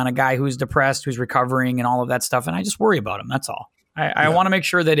challenging on a guy who's depressed, who's recovering, and all of that stuff. And I just worry about him. That's all. I want to make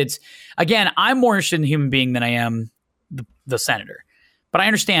sure that it's, again, I'm more interested in the human being than I am the senator. But I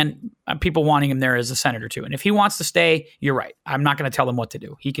understand people wanting him there as a senator too. And if he wants to stay, you're right. I'm not going to tell him what to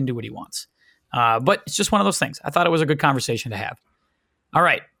do. He can do what he wants. But it's just one of those things. I thought it was a good conversation to have. All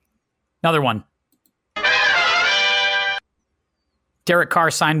right. Another one. Derek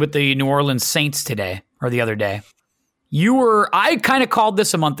Carr signed with the New Orleans Saints today or the other day. I kind of called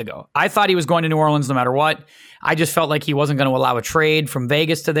this a month ago. I thought he was going to New Orleans no matter what. I just felt like he wasn't going to allow a trade from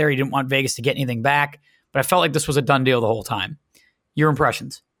Vegas to there. He didn't want Vegas to get anything back. But I felt like this was a done deal the whole time. Your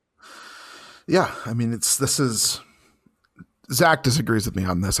impressions? Yeah, I mean, Zach disagrees with me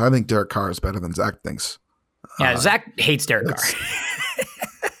on this. I think Derek Carr is better than Zach thinks. Yeah, Zach hates Derek Carr.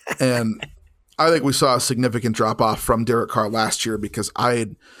 And I think we saw a significant drop off from Derek Carr last year because I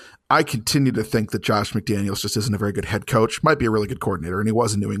continue to think that Josh McDaniels just isn't a very good head coach. Might be a really good coordinator, and he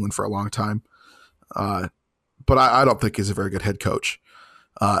was in New England for a long time. But I don't think he's a very good head coach.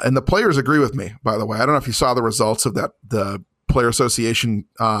 And the players agree with me, by the way. I don't know if you saw the results of the Player Association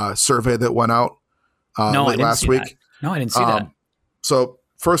survey that went out late last week. That. No, I didn't see that. So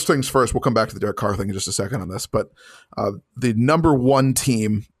first things first, we'll come back to the Derek Carr thing in just a second on this. But the number one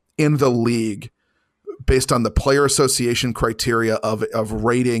team in the league, based on the Player Association criteria of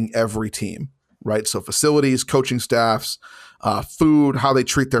rating every team, right? So facilities, coaching staffs, food, how they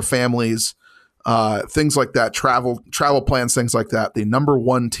treat their families, things like that, travel plans, things like that. The number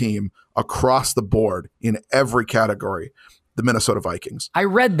one team across the board in every category, the Minnesota Vikings. I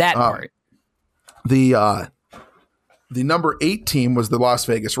read that part. The number 8 team was the Las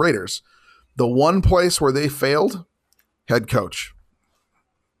Vegas Raiders. The one place where they failed, head coach.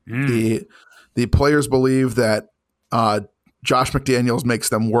 The players believe that Josh McDaniels makes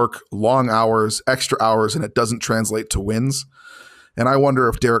them work long hours, extra hours, and it doesn't translate to wins. And I wonder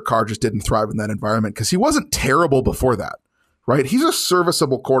if Derek Carr just didn't thrive in that environment because he wasn't terrible before that, right? He's a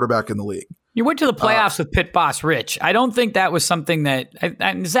serviceable quarterback in the league. You went to the playoffs with Pit Boss Rich. I don't think that was something that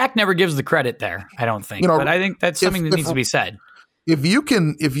Zach never gives the credit there. I don't think, but I think that's something that needs to be said. If you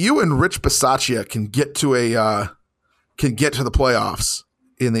and Rich Bisaccia can get to the playoffs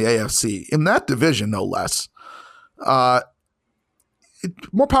in the AFC in that division, no less,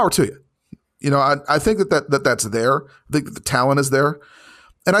 more power to you. You know, I think that's there. I think that the talent is there,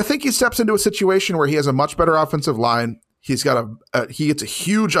 and I think he steps into a situation where he has a much better offensive line. He's got he gets a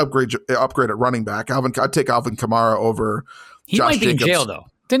huge upgrade at running back. I'd take Alvin Kamara over. He Josh might be Jacobs. In jail though.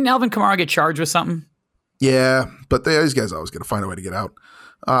 Didn't Alvin Kamara get charged with something? Yeah, but these guys always going to find a way to get out.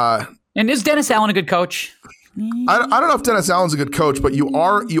 And is Dennis Allen a good coach? I don't know if Dennis Allen's a good coach, but you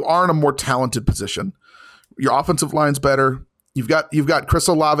are in a more talented position. Your offensive line's better. You've got Chris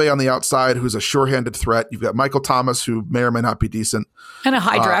Olave on the outside, who's a sure-handed threat. You've got Michael Thomas, who may or may not be decent, and a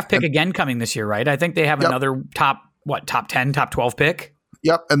high draft pick again coming this year, right? I think they have another top 10, top 12 pick.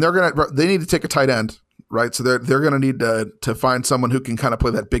 Yep, and they need to take a tight end, right? So they're gonna need to find someone who can kind of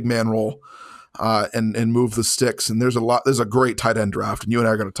play that big man role, and move the sticks. And there's a great tight end draft, and you and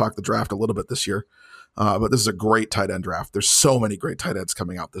I are going to talk the draft a little bit this year. But this is a great tight end draft. There's so many great tight ends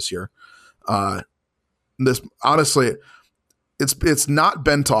coming out this year. This honestly, it's not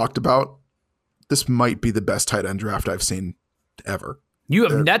been talked about. This might be the best tight end draft I've seen ever.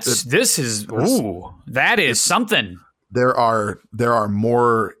 That is something. There are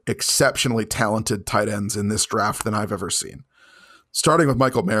more exceptionally talented tight ends in this draft than I've ever seen. Starting with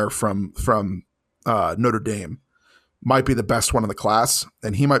Michael Mayer from Notre Dame, might be the best one in the class,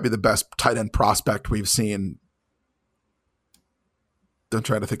 and he might be the best tight end prospect we've seen. Don't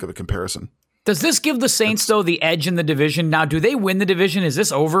try to think of a comparison. Does this give the Saints, though, the edge in the division? Now, do they win the division? Is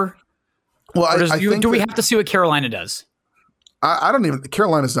this over? Well, do we have to see what Carolina does? I don't even –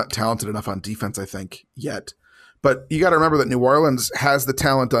 Carolina's not talented enough on defense, I think, yet. But you got to remember that New Orleans has the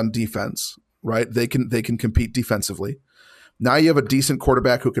talent on defense, right? They can compete defensively. Now you have a decent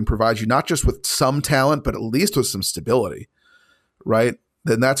quarterback who can provide you not just with some talent, but at least with some stability, right?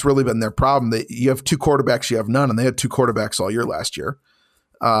 Then that's really been their problem. You have 2 quarterbacks, you have none, and they had 2 quarterbacks all year last year.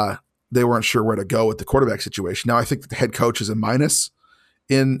 They weren't sure where to go with the quarterback situation. Now I think that the head coach is a minus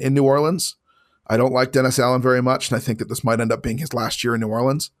in New Orleans. I don't like Dennis Allen very much, and I think that this might end up being his last year in New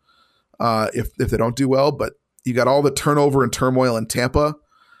Orleans if they don't do well. But you got all the turnover and turmoil in Tampa.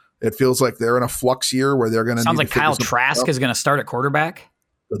 It feels like they're in a flux year where they're going to. Sounds like Kyle Trask is going to start at quarterback.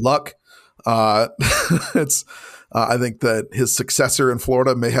 Good luck. I think that his successor in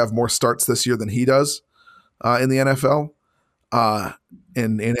Florida may have more starts this year than he does in the NFL.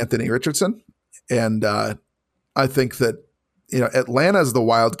 In Anthony Richardson, and I think that Atlanta is the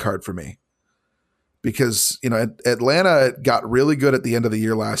wild card for me because Atlanta got really good at the end of the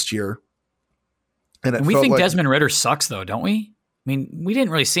year last year, and we think Desmond Ridder sucks though, don't we? mean, we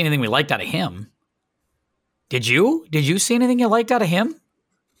didn't really see anything we liked out of him. Did you? Did you see anything you liked out of him?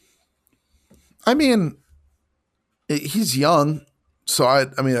 I mean, he's young, so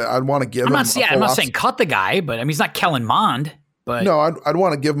I'd want to give him. I'm not saying cut the guy, but I mean, he's not Kellen Mond. But no, I'd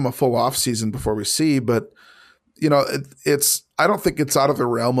want to give him a full off season before we see. But it's I don't think it's out of the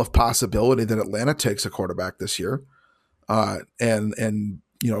realm of possibility that Atlanta takes a quarterback this year, and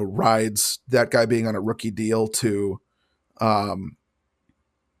rides that guy being on a rookie deal to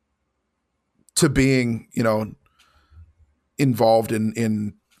being involved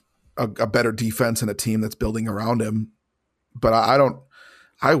in a better defense and a team that's building around him. But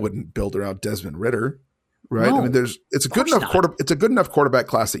I wouldn't build around Desmond Ridder, right? No, I mean, it's a good enough quarterback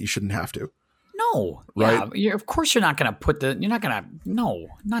class that you shouldn't have to. No, right? Yeah, of course you're not going to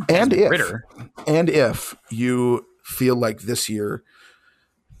not Desmond Ridder. And if you feel like this year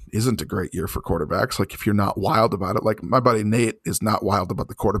isn't a great year for quarterbacks, like if you're not wild about it, like my buddy Nate is not wild about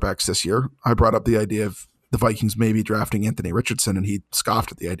the quarterbacks this year. I brought up the idea of the Vikings maybe drafting Anthony Richardson, and he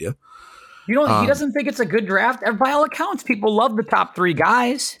scoffed at the idea. He doesn't think it's a good draft. By all accounts, people love the top 3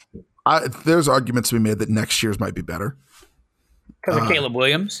 guys. There's arguments to be made that next year's might be better. Because of Caleb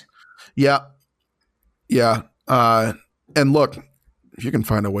Williams? Yeah. Yeah. And look, if you can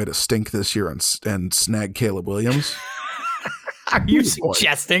find a way to stink this year and snag Caleb Williams. Are you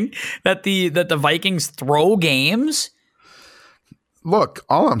suggesting that the Vikings throw games? Look,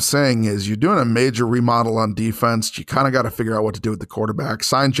 all I'm saying is you're doing a major remodel on defense. You kind of got to figure out what to do with the quarterback.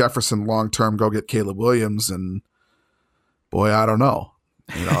 Sign Jefferson long-term, go get Caleb Williams. And boy, I don't know.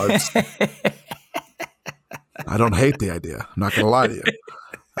 I don't hate the idea. I'm not going to lie to you.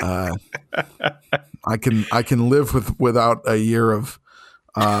 I can live without a year of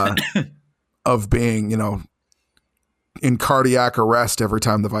being, in cardiac arrest every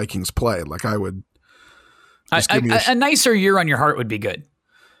time the Vikings play. Like I would. A nicer year on your heart would be good.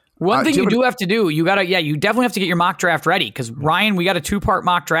 One thing you do have to do, you definitely have to get your mock draft ready. Because Ryan, we got a 2-part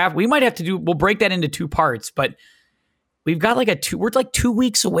mock draft. We might have to we'll break that into 2 parts, but we've got we're like 2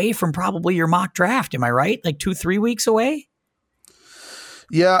 weeks away from probably your mock draft. Am I right? Like 2-3 weeks away?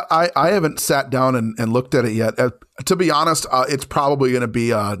 Yeah, I haven't sat down and looked at it yet. To be honest, it's probably going to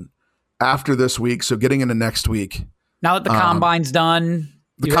be after this week. So getting into next week. Now that the combine's done,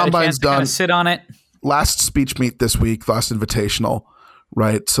 the combine's done. Kind of sit on it. Last speech meet this week, last invitational,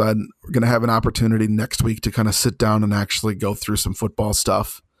 right? So we're going to have an opportunity next week to kind of sit down and actually go through some football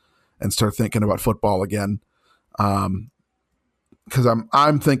stuff and start thinking about football again. Because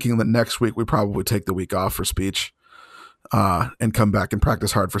I'm thinking that next week we probably take the week off for speech and come back and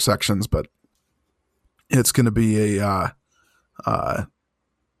practice hard for sections. But it's going to be going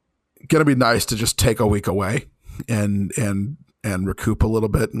to be nice to just take a week away and recoup a little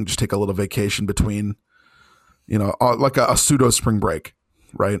bit and just take a little vacation between, like a pseudo spring break.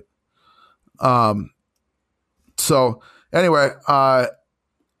 Right. So anyway,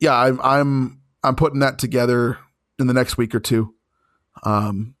 yeah, I'm putting that together in the next week or 2.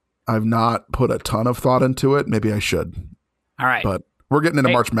 I've not put a ton of thought into it. Maybe I should. All right. But we're getting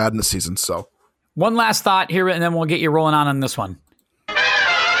into March Madness season. So one last thought here, and then we'll get you rolling on this one.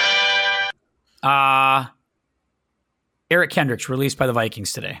 Eric Kendricks released by the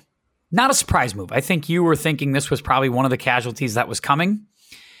Vikings today. Not a surprise move. I think you were thinking this was probably one of the casualties that was coming.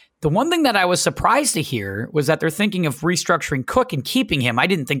 The one thing that I was surprised to hear was that they're thinking of restructuring Cook and keeping him. I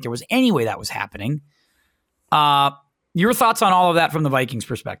didn't think there was any way that was happening. Your thoughts on all of that from the Vikings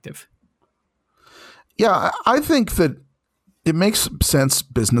perspective? Yeah, I think that it makes sense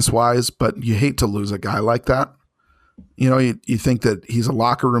business-wise, but you hate to lose a guy like that. You think that he's a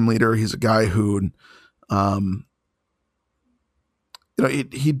locker room leader. He's a guy who,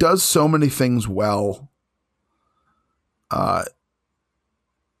 he does so many things well.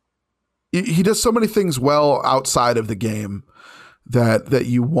 He does so many things well outside of the game that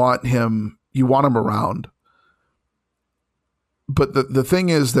you want him around. But the thing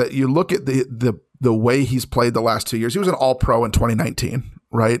is that you look at the way he's played the last 2 years. He was an All-Pro in 2019,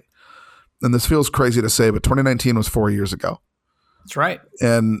 right? And this feels crazy to say, but 2019 was 4 years ago. That's right.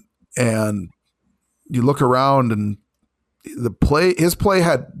 And you look around and his play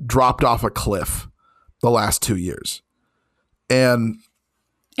had dropped off a cliff the last 2 years. And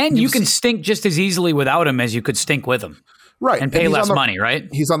you can stink just as easily without him as you could stink with him. Right. And pay less money, right?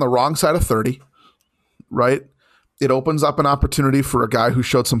 He's on the wrong side of 30, right? It opens up an opportunity for a guy who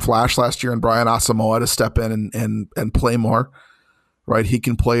showed some flash last year in Brian Asamoah to step in and play more, right? He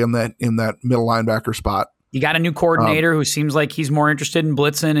can play in that middle linebacker spot. You got a new coordinator who seems like he's more interested in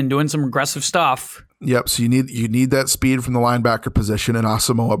blitzing and doing some aggressive stuff. Yep. So you need that speed from the linebacker position, and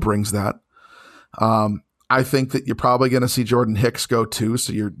Asamoah brings that. I think that you're probably going to see Jordan Hicks go too.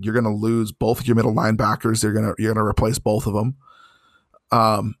 So you're going to lose both of your middle linebackers. You're going to replace both of them.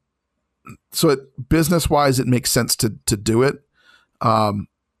 So business wise, it makes sense to do it.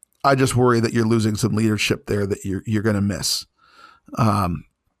 I just worry that you're losing some leadership there that you're going to miss.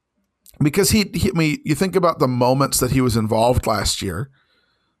 Because you think about the moments that he was involved last year,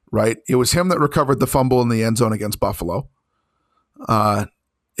 right? It was him that recovered the fumble in the end zone against Buffalo.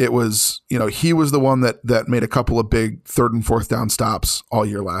 It was, he was the one that made a couple of big 3rd and 4th down stops all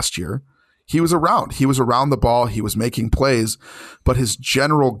year last year. He was around the ball. He was making plays, but his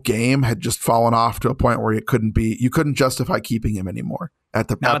general game had just fallen off to a point where you couldn't justify keeping him anymore at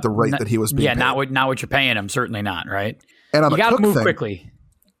the rate that he was being paid. Not what you're paying him. Certainly not. Right. And you got to move quickly.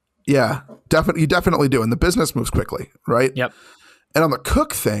 Yeah, definitely. You definitely do. And the business moves quickly. Right. Yep. And on the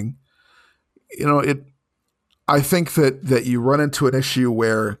Cook thing, I think that you run into an issue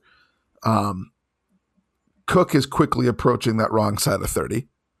where Cook is quickly approaching that wrong side of 30,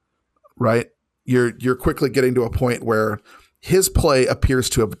 right? You're quickly getting to a point where his play appears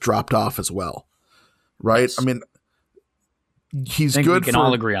to have dropped off as well, right? Yes. I mean, he's I think good. We can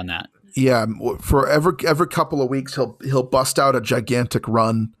all agree on that. Yeah, for every couple of weeks he'll bust out a gigantic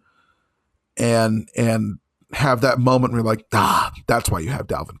run, and have that moment where you're like, that's why you have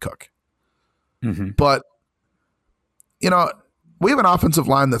Dalvin Cook. Mm-hmm. But we have an offensive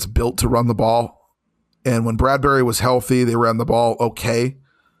line that's built to run the ball. And when Bradbury was healthy, they ran the ball okay.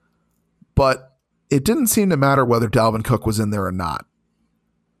 But it didn't seem to matter whether Dalvin Cook was in there or not.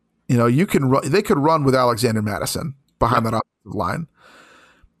 They could run with Alexander Mattison behind that offensive line.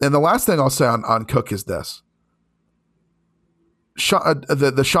 And the last thing I'll say on Cook is this.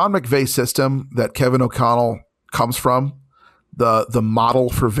 The Sean McVay system that Kevin O'Connell comes from, the model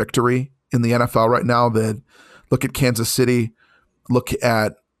for victory in the NFL right now, look at Kansas City, look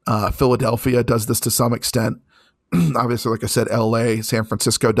at Philadelphia does this to some extent. Obviously, like I said, LA, San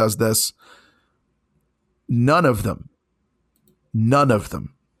Francisco does this. None of them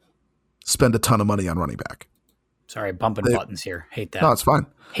spend a ton of money on running back. Sorry, bumping buttons here. Hate that. No, it's fine.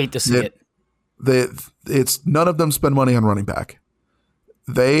 Hate to see it. It's none of them spend money on running back.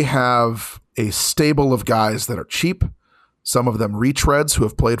 They have a stable of guys that are cheap. Some of them retreads who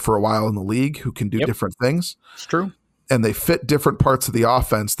have played for a while in the league who can do different things. It's true. And they fit different parts of the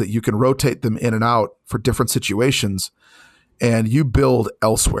offense that you can rotate them in and out for different situations. And you build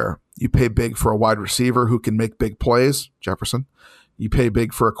elsewhere. You pay big for a wide receiver who can make big plays, Jefferson. You pay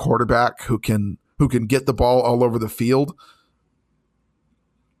big for a quarterback who can get the ball all over the field.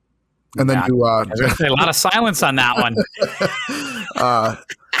 And then you a lot of silence on that one.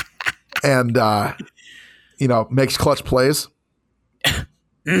 Makes clutch plays.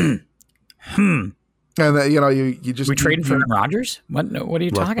 And you just we trading for Aaron Rodgers? What are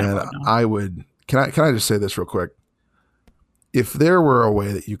you talking about now? I would. Can I just say this real quick? If there were a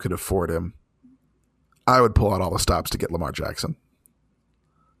way that you could afford him, I would pull out all the stops to get Lamar Jackson.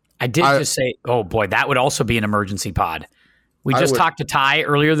 I did just say, oh boy, that would also be an emergency pod. We just talked to Ty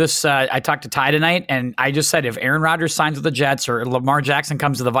earlier I talked to Ty tonight, and I just said if Aaron Rodgers signs with the Jets or Lamar Jackson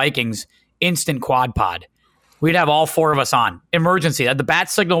comes to the Vikings, instant quad pod. We'd have all 4 of us on. Emergency. The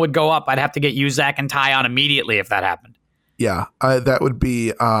bat signal would go up. I'd have to get you, Zach, and Ty on immediately if that happened. Yeah, that would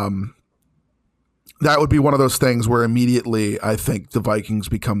be one of those things where immediately I think the Vikings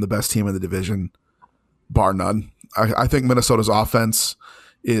become the best team in the division, bar none. I think Minnesota's offense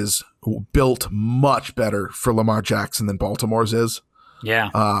is built much better for Lamar Jackson than Baltimore's is.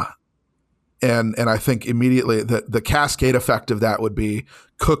 Yeah. And I think immediately the cascade effect of that would be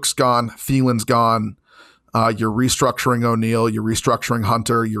Cook's gone, Thielen's gone, you're restructuring O'Neal, you're restructuring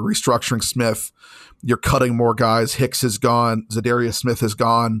Hunter, you're restructuring Smith, you're cutting more guys. Hicks is gone, Zadarius Smith is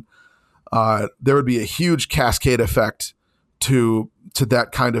gone. There would be a huge cascade effect to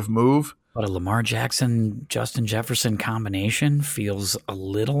that kind of move. But a Lamar Jackson, Justin Jefferson combination feels a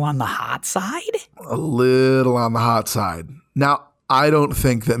little on the hot side? A little on the hot side. Now, I don't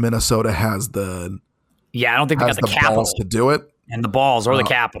think that Minnesota has the I don't think they got the capital balls to do it. And the balls or the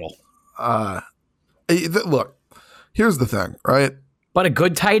capital. Look, here's the thing, right? But a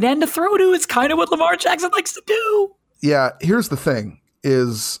good tight end to throw to is kind of what Lamar Jackson likes to do. Yeah, here's the thing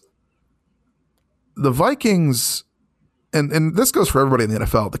is the Vikings, and this goes for everybody in the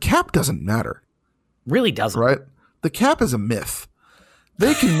NFL, the cap doesn't matter. Really doesn't. Right? The cap is a myth.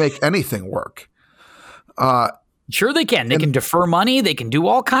 They can make anything work. Sure they can. They can defer money. They can do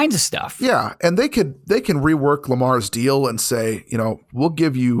all kinds of stuff. Yeah, and they can rework Lamar's deal and say, we'll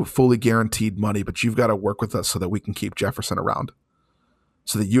give you fully guaranteed money, but you've got to work with us so that we can keep Jefferson around.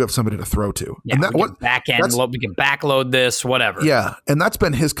 so that you have somebody to throw to. Yeah, and we can backload this, whatever. Yeah, and that's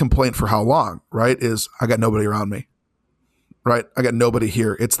been his complaint for how long, right? Is I got nobody around me, right? I got nobody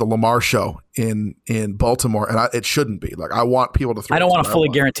here. It's the Lamar show in Baltimore, and it shouldn't be. Like, I want people to throw. I don't want to fully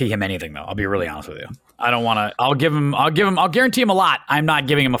guarantee him anything, though. I'll be really honest with you. I don't want to. I'll guarantee him a lot. I'm not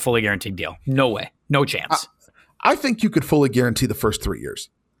giving him a fully guaranteed deal. No way. No chance. I think you could fully guarantee the first 3 years.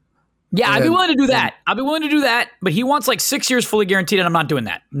 Yeah, I'd be willing to do that. But he wants like 6 years fully guaranteed, and I'm not doing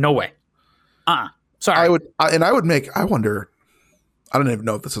that. No way. Sorry. I wonder, I don't even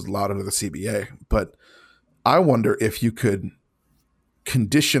know if this is allowed under the CBA, but I wonder if you could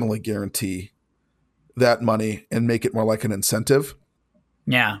conditionally guarantee that money and make it more like an incentive.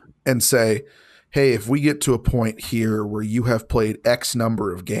 Yeah. And say, hey, if we get to a point here where you have played X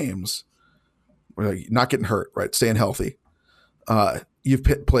number of games, not getting hurt, right? Staying healthy. You've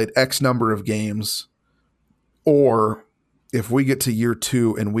played X number of games, or if we get to year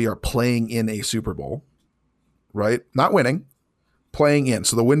 2 and we are playing in a Super Bowl, right? Not winning, playing in.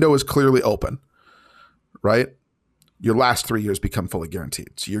 So the window is clearly open, right? Your last 3 years become fully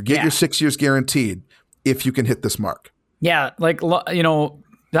guaranteed. So you get your 6 years guaranteed if you can hit this mark. Yeah. Like, you know,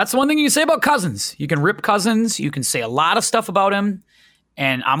 that's the one thing you can say about Cousins. You can rip Cousins. You can say a lot of stuff about him,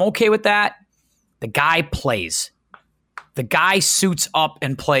 and I'm okay with that. The guy plays. The guy suits up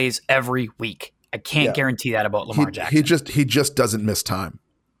and plays every week. I can't guarantee that about Lamar Jackson. He just doesn't miss time.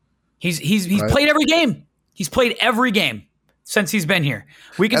 He's played every game. He's played every game since he's been here.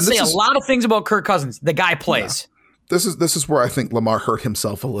 We can say a lot of things about Kirk Cousins. The guy plays. Yeah. This is where I think Lamar hurt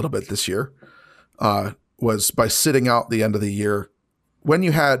himself a little bit this year. Was by sitting out the end of the year when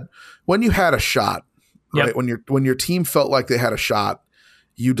you had a shot, right? When your team felt like they had a shot,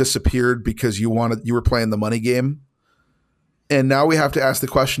 you disappeared because you were playing the money game. And now we have to ask the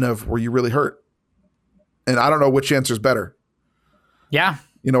question of, were you really hurt? And I don't know which answer is better. Yeah.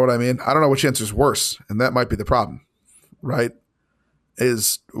 You know what I mean? I don't know which answer is worse. And that might be the problem, right?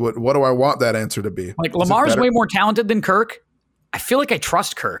 Is what do I want that answer to be? Like, Lamar's way more talented than Kirk. I feel like I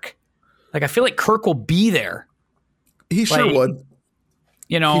trust Kirk. Like, I feel like Kirk will be there. He sure would.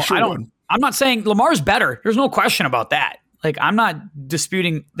 You know, I'm not saying Lamar's better. There's no question about that. Like, I'm not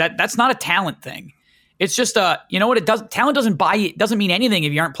disputing that. That's not a talent thing. It's just you know what it does. Talent doesn't buy you. It doesn't mean anything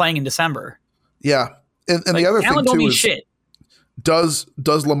if you aren't playing in December. Yeah, and like, the other thing too is, shit. Does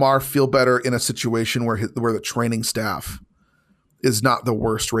Lamar feel better in a situation where the training staff is not the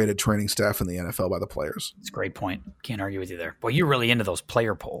worst rated training staff in the NFL by the players? It's a great point. Can't argue with you there. Well, you're really into those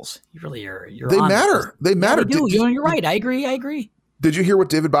player polls. You really are. They matter. They matter. Yeah, they do. You're right. I agree. Did you hear what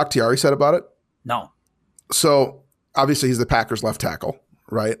David Bakhtiari said about it? No. So obviously he's the Packers left tackle,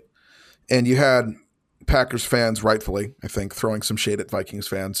 right? And you had Packers fans, rightfully, I think, throwing some shade at Vikings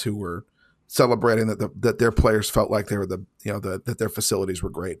fans who were celebrating that their players felt like they were that their facilities were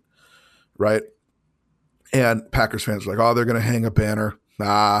great, right? And Packers fans were like, "Oh, they're going to hang a banner.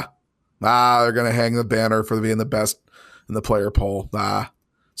 They're going to hang the banner for being the best in the player poll.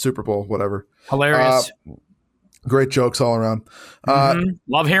 Super Bowl, whatever." Hilarious. Great jokes all around.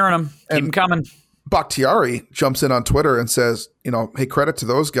 Love hearing them. Keep them coming. Bakhtiari jumps in on Twitter and says, you know, hey, credit to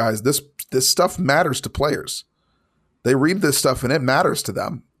those guys. This stuff matters to players. They read this stuff and it matters to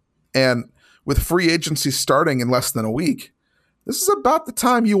them. And with free agency starting in less than a week, this is about the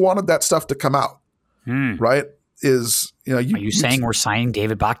time you wanted that stuff to come out, right? Are you saying we're signing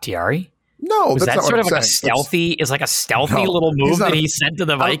David Bakhtiari? No, that's not sort of what like a stealthy little move that he sent to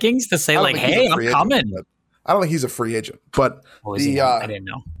the Vikings to say like, hey, I'm coming. I don't think he's a free agent, but I didn't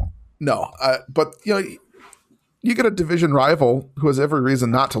know. No, but you know, you get a division rival who has every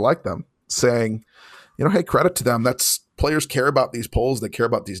reason not to like them saying, you know, hey, credit to them. That's players care about these polls. They care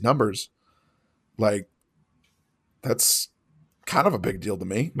about these numbers. Like, that's kind of a big deal to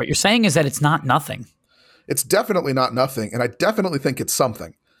me. What you're saying is that it's not nothing. It's definitely not nothing, and I definitely think it's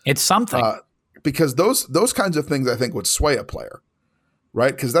something. It's something because those kinds of things I think would sway a player,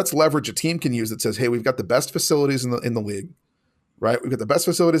 right? Because that's leverage a team can use that says, hey, we've got the best facilities in the league. Right, we've got the best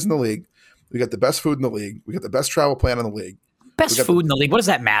facilities in the league. We got the best food in the league. We got the best travel plan in the league. Best food in the league. What does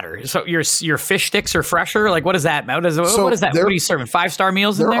that matter? So your fish sticks are fresher. Like, what does that matter? What is that? What are you serving? 5-star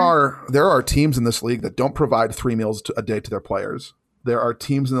meals in there? There are teams in this league that don't provide 3 meals a day to their players. There are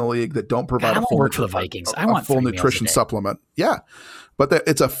teams in the league that don't provide a full nutrition supplement. Yeah, but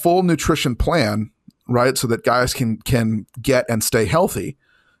it's a full nutrition plan, right? So that guys can get and stay healthy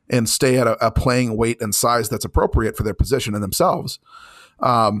and stay at a playing weight and size that's appropriate for their position and themselves.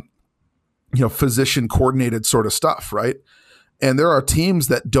 Physician coordinated sort of stuff, right? And there are teams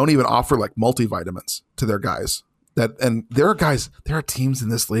that don't even offer like multivitamins to their guys. There are teams in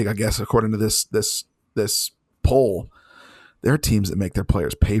this league, I guess, according to this poll, there are teams that make their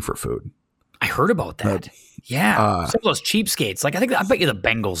players pay for food. I heard about that. Yeah. Some of those cheapskates. Like, I bet you the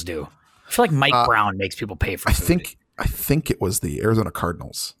Bengals do. I feel like Mike Brown makes people pay for food. I think it was the Arizona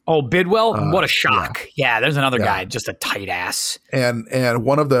Cardinals. Oh, Bidwell? What a shock. Yeah, there's another guy, just a tight ass. And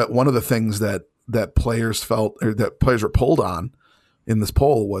one of the things that players felt, or that players were polled on in this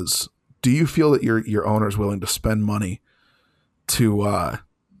poll was, do you feel that your owner is willing to spend money to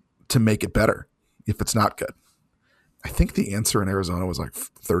make it better if it's not good? I think the answer in Arizona was like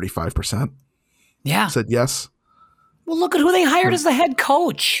 35%. Yeah. Said yes. Well, look at who they hired as the head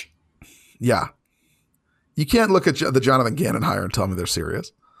coach. Yeah. You can't look at the Jonathan Gannon hire and tell me they're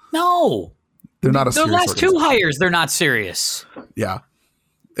serious. No. They're not a Their serious last two hires, they're not serious. Yeah.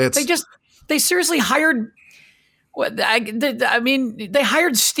 They seriously hired, they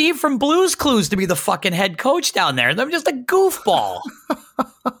hired Steve from Blue's Clues to be the fucking head coach down there. I'm just a goofball.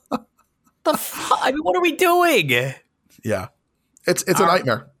 What are we doing? Yeah. It's a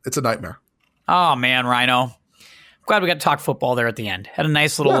nightmare. It's a nightmare. Oh, man, Rhino. I'm glad we got to talk football there at the end. Had a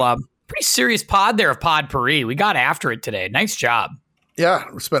nice little, pretty serious pod there of Podpuri. We got after it today. Nice job. Yeah,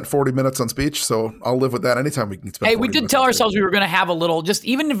 we spent 40 minutes on speech, so I'll live with that anytime we can spend 40 we did tell ourselves we were going to have a little, just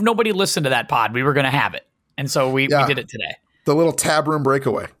even if nobody listened to that pod, we were going to have it. And so we did it today. The little tab room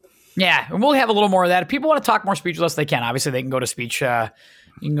breakaway. Yeah, and we'll have a little more of that. If people want to talk more speech with us, they can. Obviously, they can go to speech.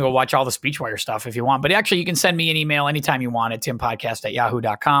 You can go watch all the SpeechWire stuff if you want. But actually, you can send me an email anytime you want at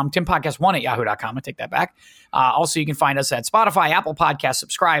timpodcast@yahoo.com. timpodcast1@yahoo.com. I take that back. Also, you can find us at Spotify, Apple Podcasts.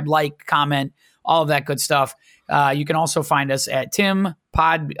 Subscribe, like, comment, all of that good stuff. You can also find us at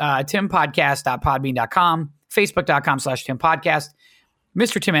timpodcast.podbean.com, facebook.com/timpodcast,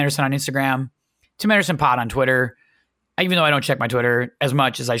 Mr. Tim Anderson on Instagram, Tim Anderson Pod on Twitter, even though I don't check my Twitter as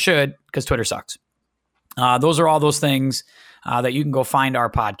much as I should because Twitter sucks. Those are all those things that you can go find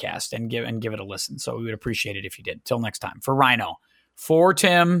our podcast and give it a listen. So we would appreciate it if you did. Till next time. For Rhino, for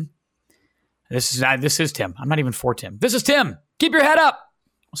Tim, this is Tim. I'm not even for Tim. This is Tim. Keep your head up.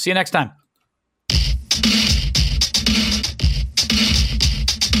 We'll see you next time.